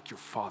more like your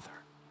Father.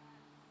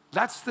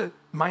 That's the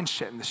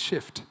mindset and the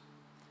shift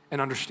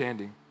and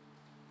understanding.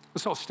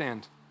 Let's all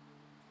stand.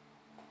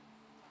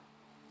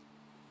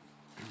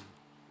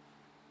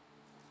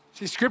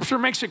 See, Scripture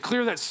makes it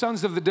clear that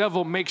sons of the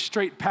devil make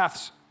straight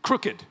paths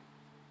crooked.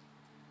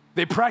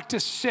 They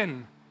practice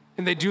sin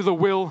and they do the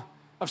will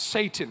of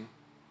Satan.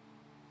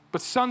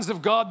 But sons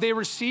of God, they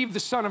receive the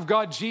Son of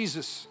God,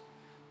 Jesus.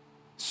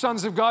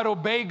 Sons of God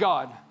obey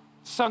God.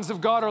 Sons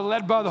of God are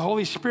led by the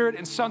Holy Spirit,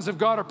 and sons of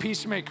God are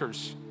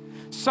peacemakers.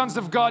 Sons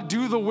of God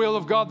do the will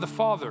of God the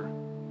Father. I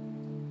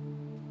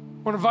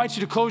want to invite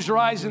you to close your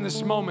eyes in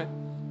this moment.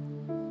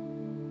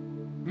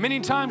 Many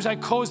times I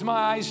close my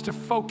eyes to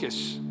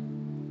focus.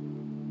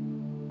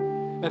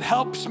 It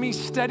helps me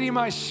steady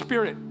my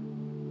spirit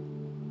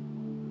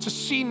to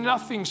see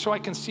nothing so I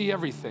can see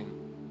everything.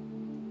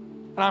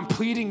 And I'm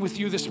pleading with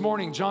you this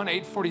morning, John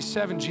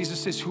 8:47, Jesus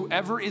says,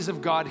 whoever is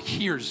of God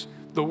hears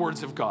the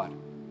words of God.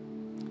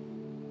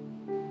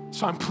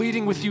 So I'm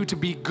pleading with you to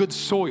be good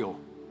soil,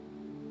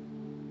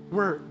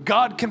 where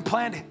God can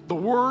plant the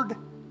word,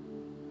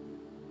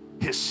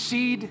 his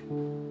seed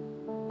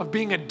of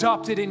being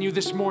adopted in you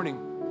this morning,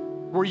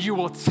 where you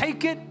will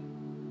take it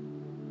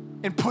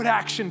and put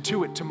action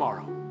to it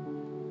tomorrow.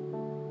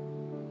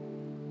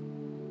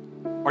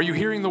 Are you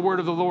hearing the word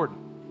of the Lord?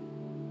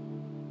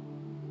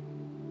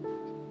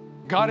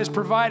 God has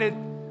provided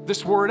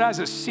this word as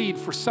a seed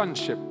for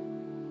sonship.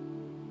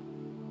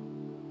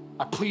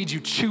 I plead you,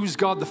 choose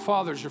God the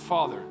Father as your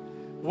Father.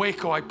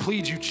 Waco, I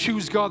plead you,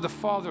 choose God the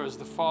Father as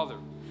the Father.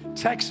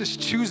 Texas,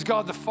 choose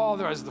God the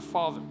Father as the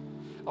Father.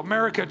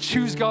 America,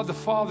 choose God the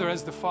Father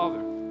as the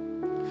Father.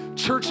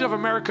 Church of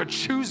America,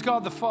 choose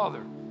God the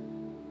Father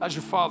as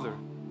your Father.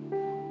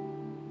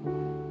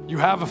 You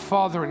have a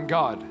Father in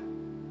God.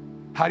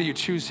 How do you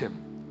choose Him?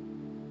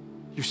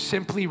 You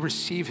simply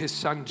receive His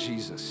Son,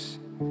 Jesus.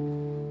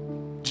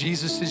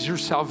 Jesus is your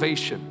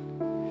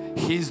salvation.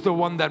 He's the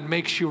one that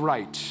makes you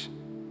right.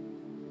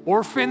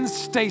 Orphans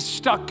stay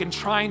stuck in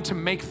trying to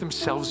make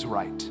themselves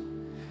right.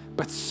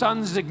 But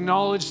sons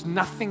acknowledge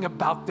nothing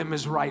about them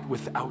is right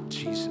without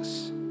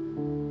Jesus.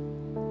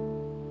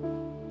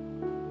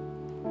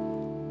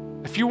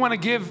 If you want to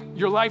give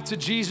your life to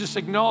Jesus,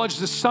 acknowledge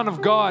the Son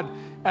of God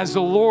as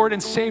the Lord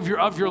and Savior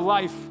of your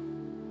life,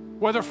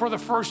 whether for the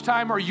first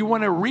time or you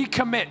want to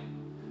recommit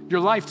your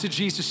life to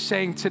Jesus,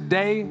 saying,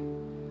 today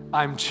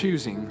I'm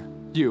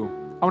choosing you.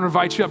 I want to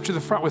invite you up to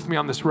the front with me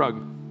on this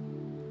rug.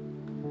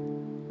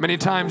 Many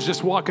times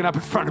just walking up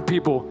in front of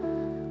people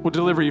will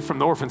deliver you from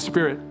the orphan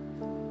spirit.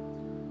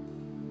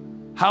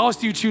 How else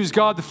do you choose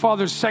God the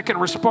Father's second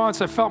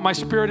response? I felt my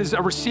spirit is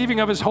a receiving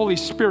of His Holy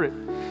Spirit.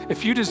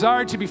 If you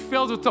desire to be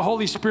filled with the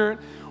Holy Spirit,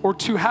 or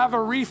to have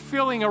a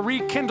refilling, a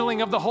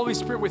rekindling of the Holy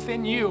Spirit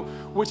within you,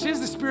 which is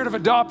the spirit of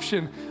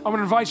adoption, I'm going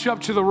to invite you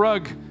up to the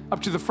rug,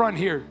 up to the front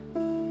here.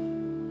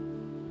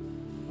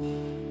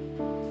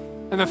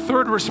 And the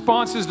third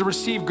response is to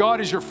receive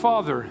God as your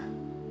Father.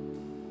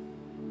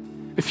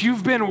 If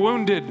you've been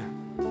wounded,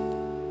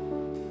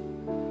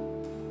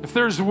 if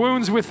there's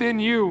wounds within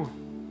you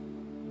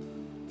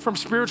from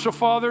spiritual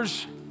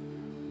fathers,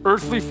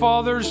 earthly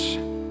fathers,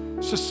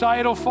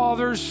 societal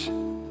fathers,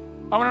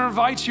 I want to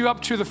invite you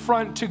up to the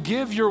front to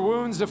give your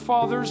wounds of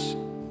fathers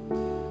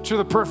to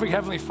the perfect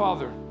Heavenly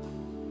Father.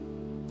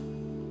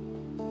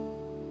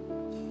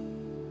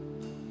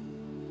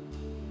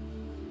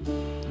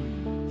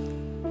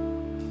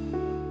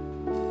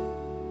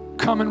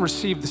 Come and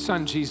receive the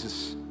Son,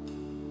 Jesus.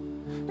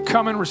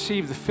 Come and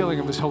receive the filling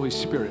of His Holy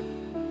Spirit.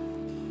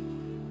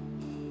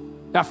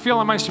 I feel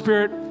in my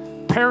spirit,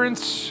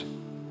 parents,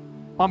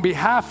 on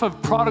behalf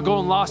of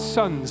prodigal and lost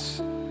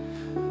sons,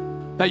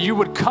 that you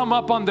would come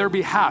up on their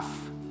behalf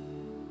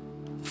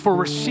for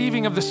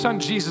receiving of the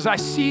Son, Jesus. I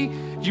see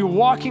you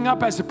walking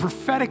up as a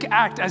prophetic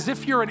act, as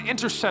if you're an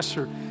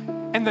intercessor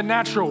in the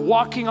natural,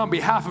 walking on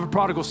behalf of a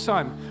prodigal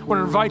son. I want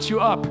to invite you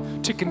up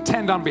to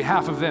contend on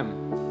behalf of them.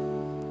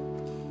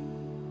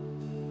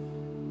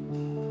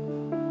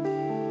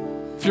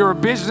 If you're a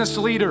business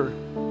leader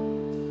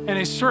and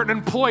a certain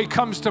employee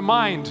comes to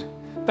mind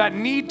that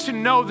need to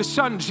know the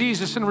Son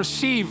Jesus and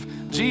receive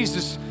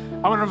Jesus,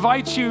 I want to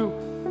invite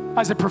you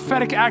as a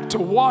prophetic act to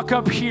walk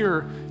up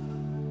here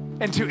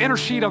and to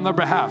intercede on their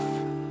behalf.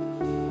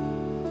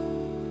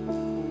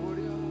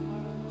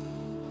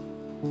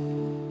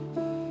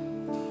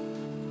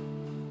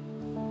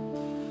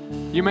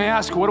 You may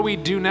ask, what do we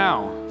do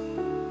now?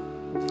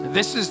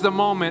 This is the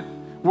moment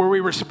where we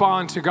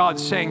respond to God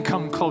saying,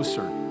 come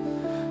closer.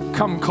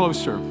 Come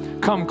closer,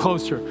 come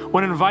closer. I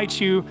want to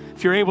invite you,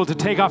 if you're able, to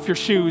take off your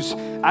shoes.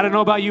 I don't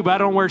know about you, but I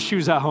don't wear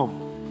shoes at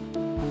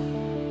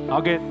home.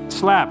 I'll get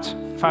slapped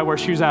if I wear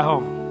shoes at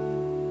home.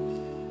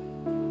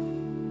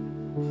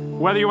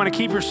 Whether you want to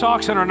keep your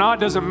socks on or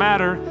not doesn't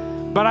matter,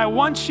 but I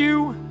want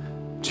you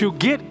to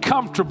get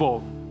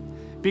comfortable,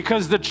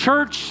 because the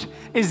church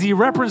is the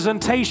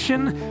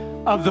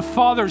representation of the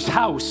Father's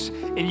house,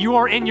 and you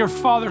are in your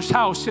Father's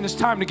house, and it's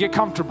time to get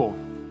comfortable.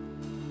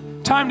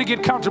 Time to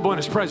get comfortable in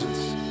His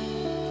presence.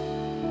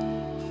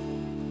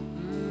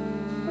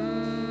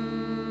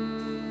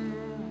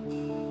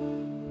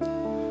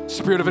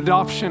 Spirit of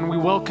adoption, we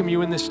welcome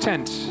you in this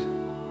tent.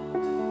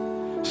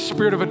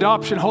 Spirit of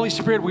adoption, Holy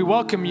Spirit, we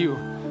welcome you.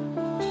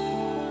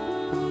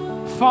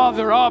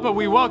 Father, Abba,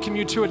 we welcome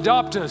you to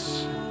adopt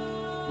us.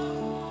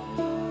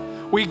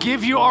 We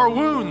give you our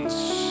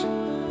wounds.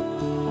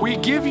 We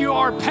give you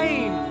our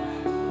pain.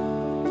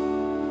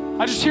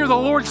 I just hear the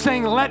Lord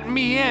saying, let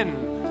me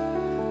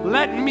in.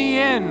 Let me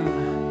in.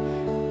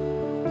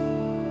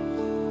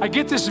 I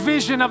get this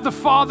vision of the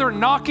Father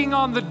knocking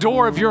on the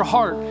door of your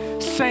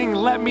heart, saying,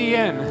 let me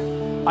in.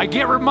 I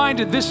get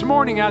reminded this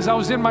morning as I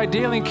was in my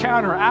daily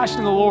encounter,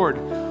 asking the Lord,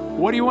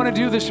 what do you want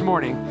to do this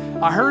morning?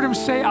 I heard Him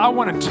say, I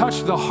want to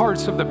touch the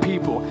hearts of the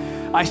people.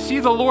 I see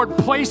the Lord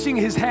placing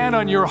His hand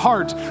on your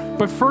heart,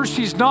 but first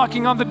He's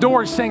knocking on the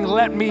door saying,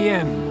 let me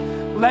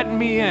in, let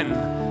me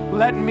in,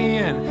 let me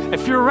in.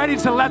 If you're ready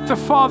to let the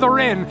Father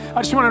in,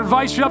 I just want to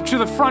invite you up to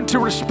the front to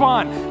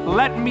respond.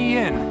 Let me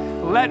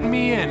in, let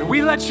me in.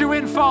 We let you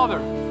in, Father.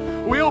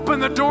 We open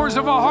the doors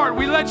of our heart.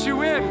 We let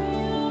you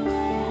in.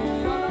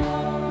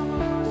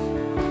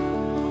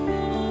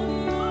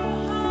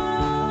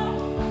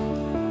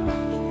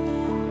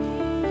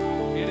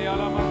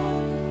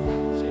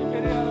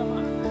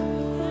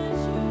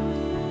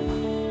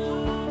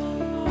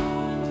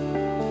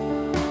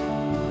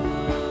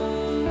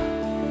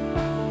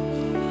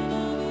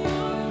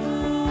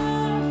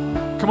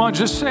 Come on,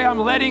 just say, I'm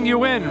letting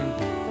you in.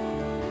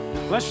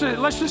 Let's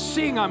just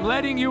sing, I'm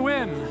letting you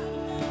in.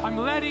 I'm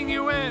letting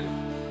you in.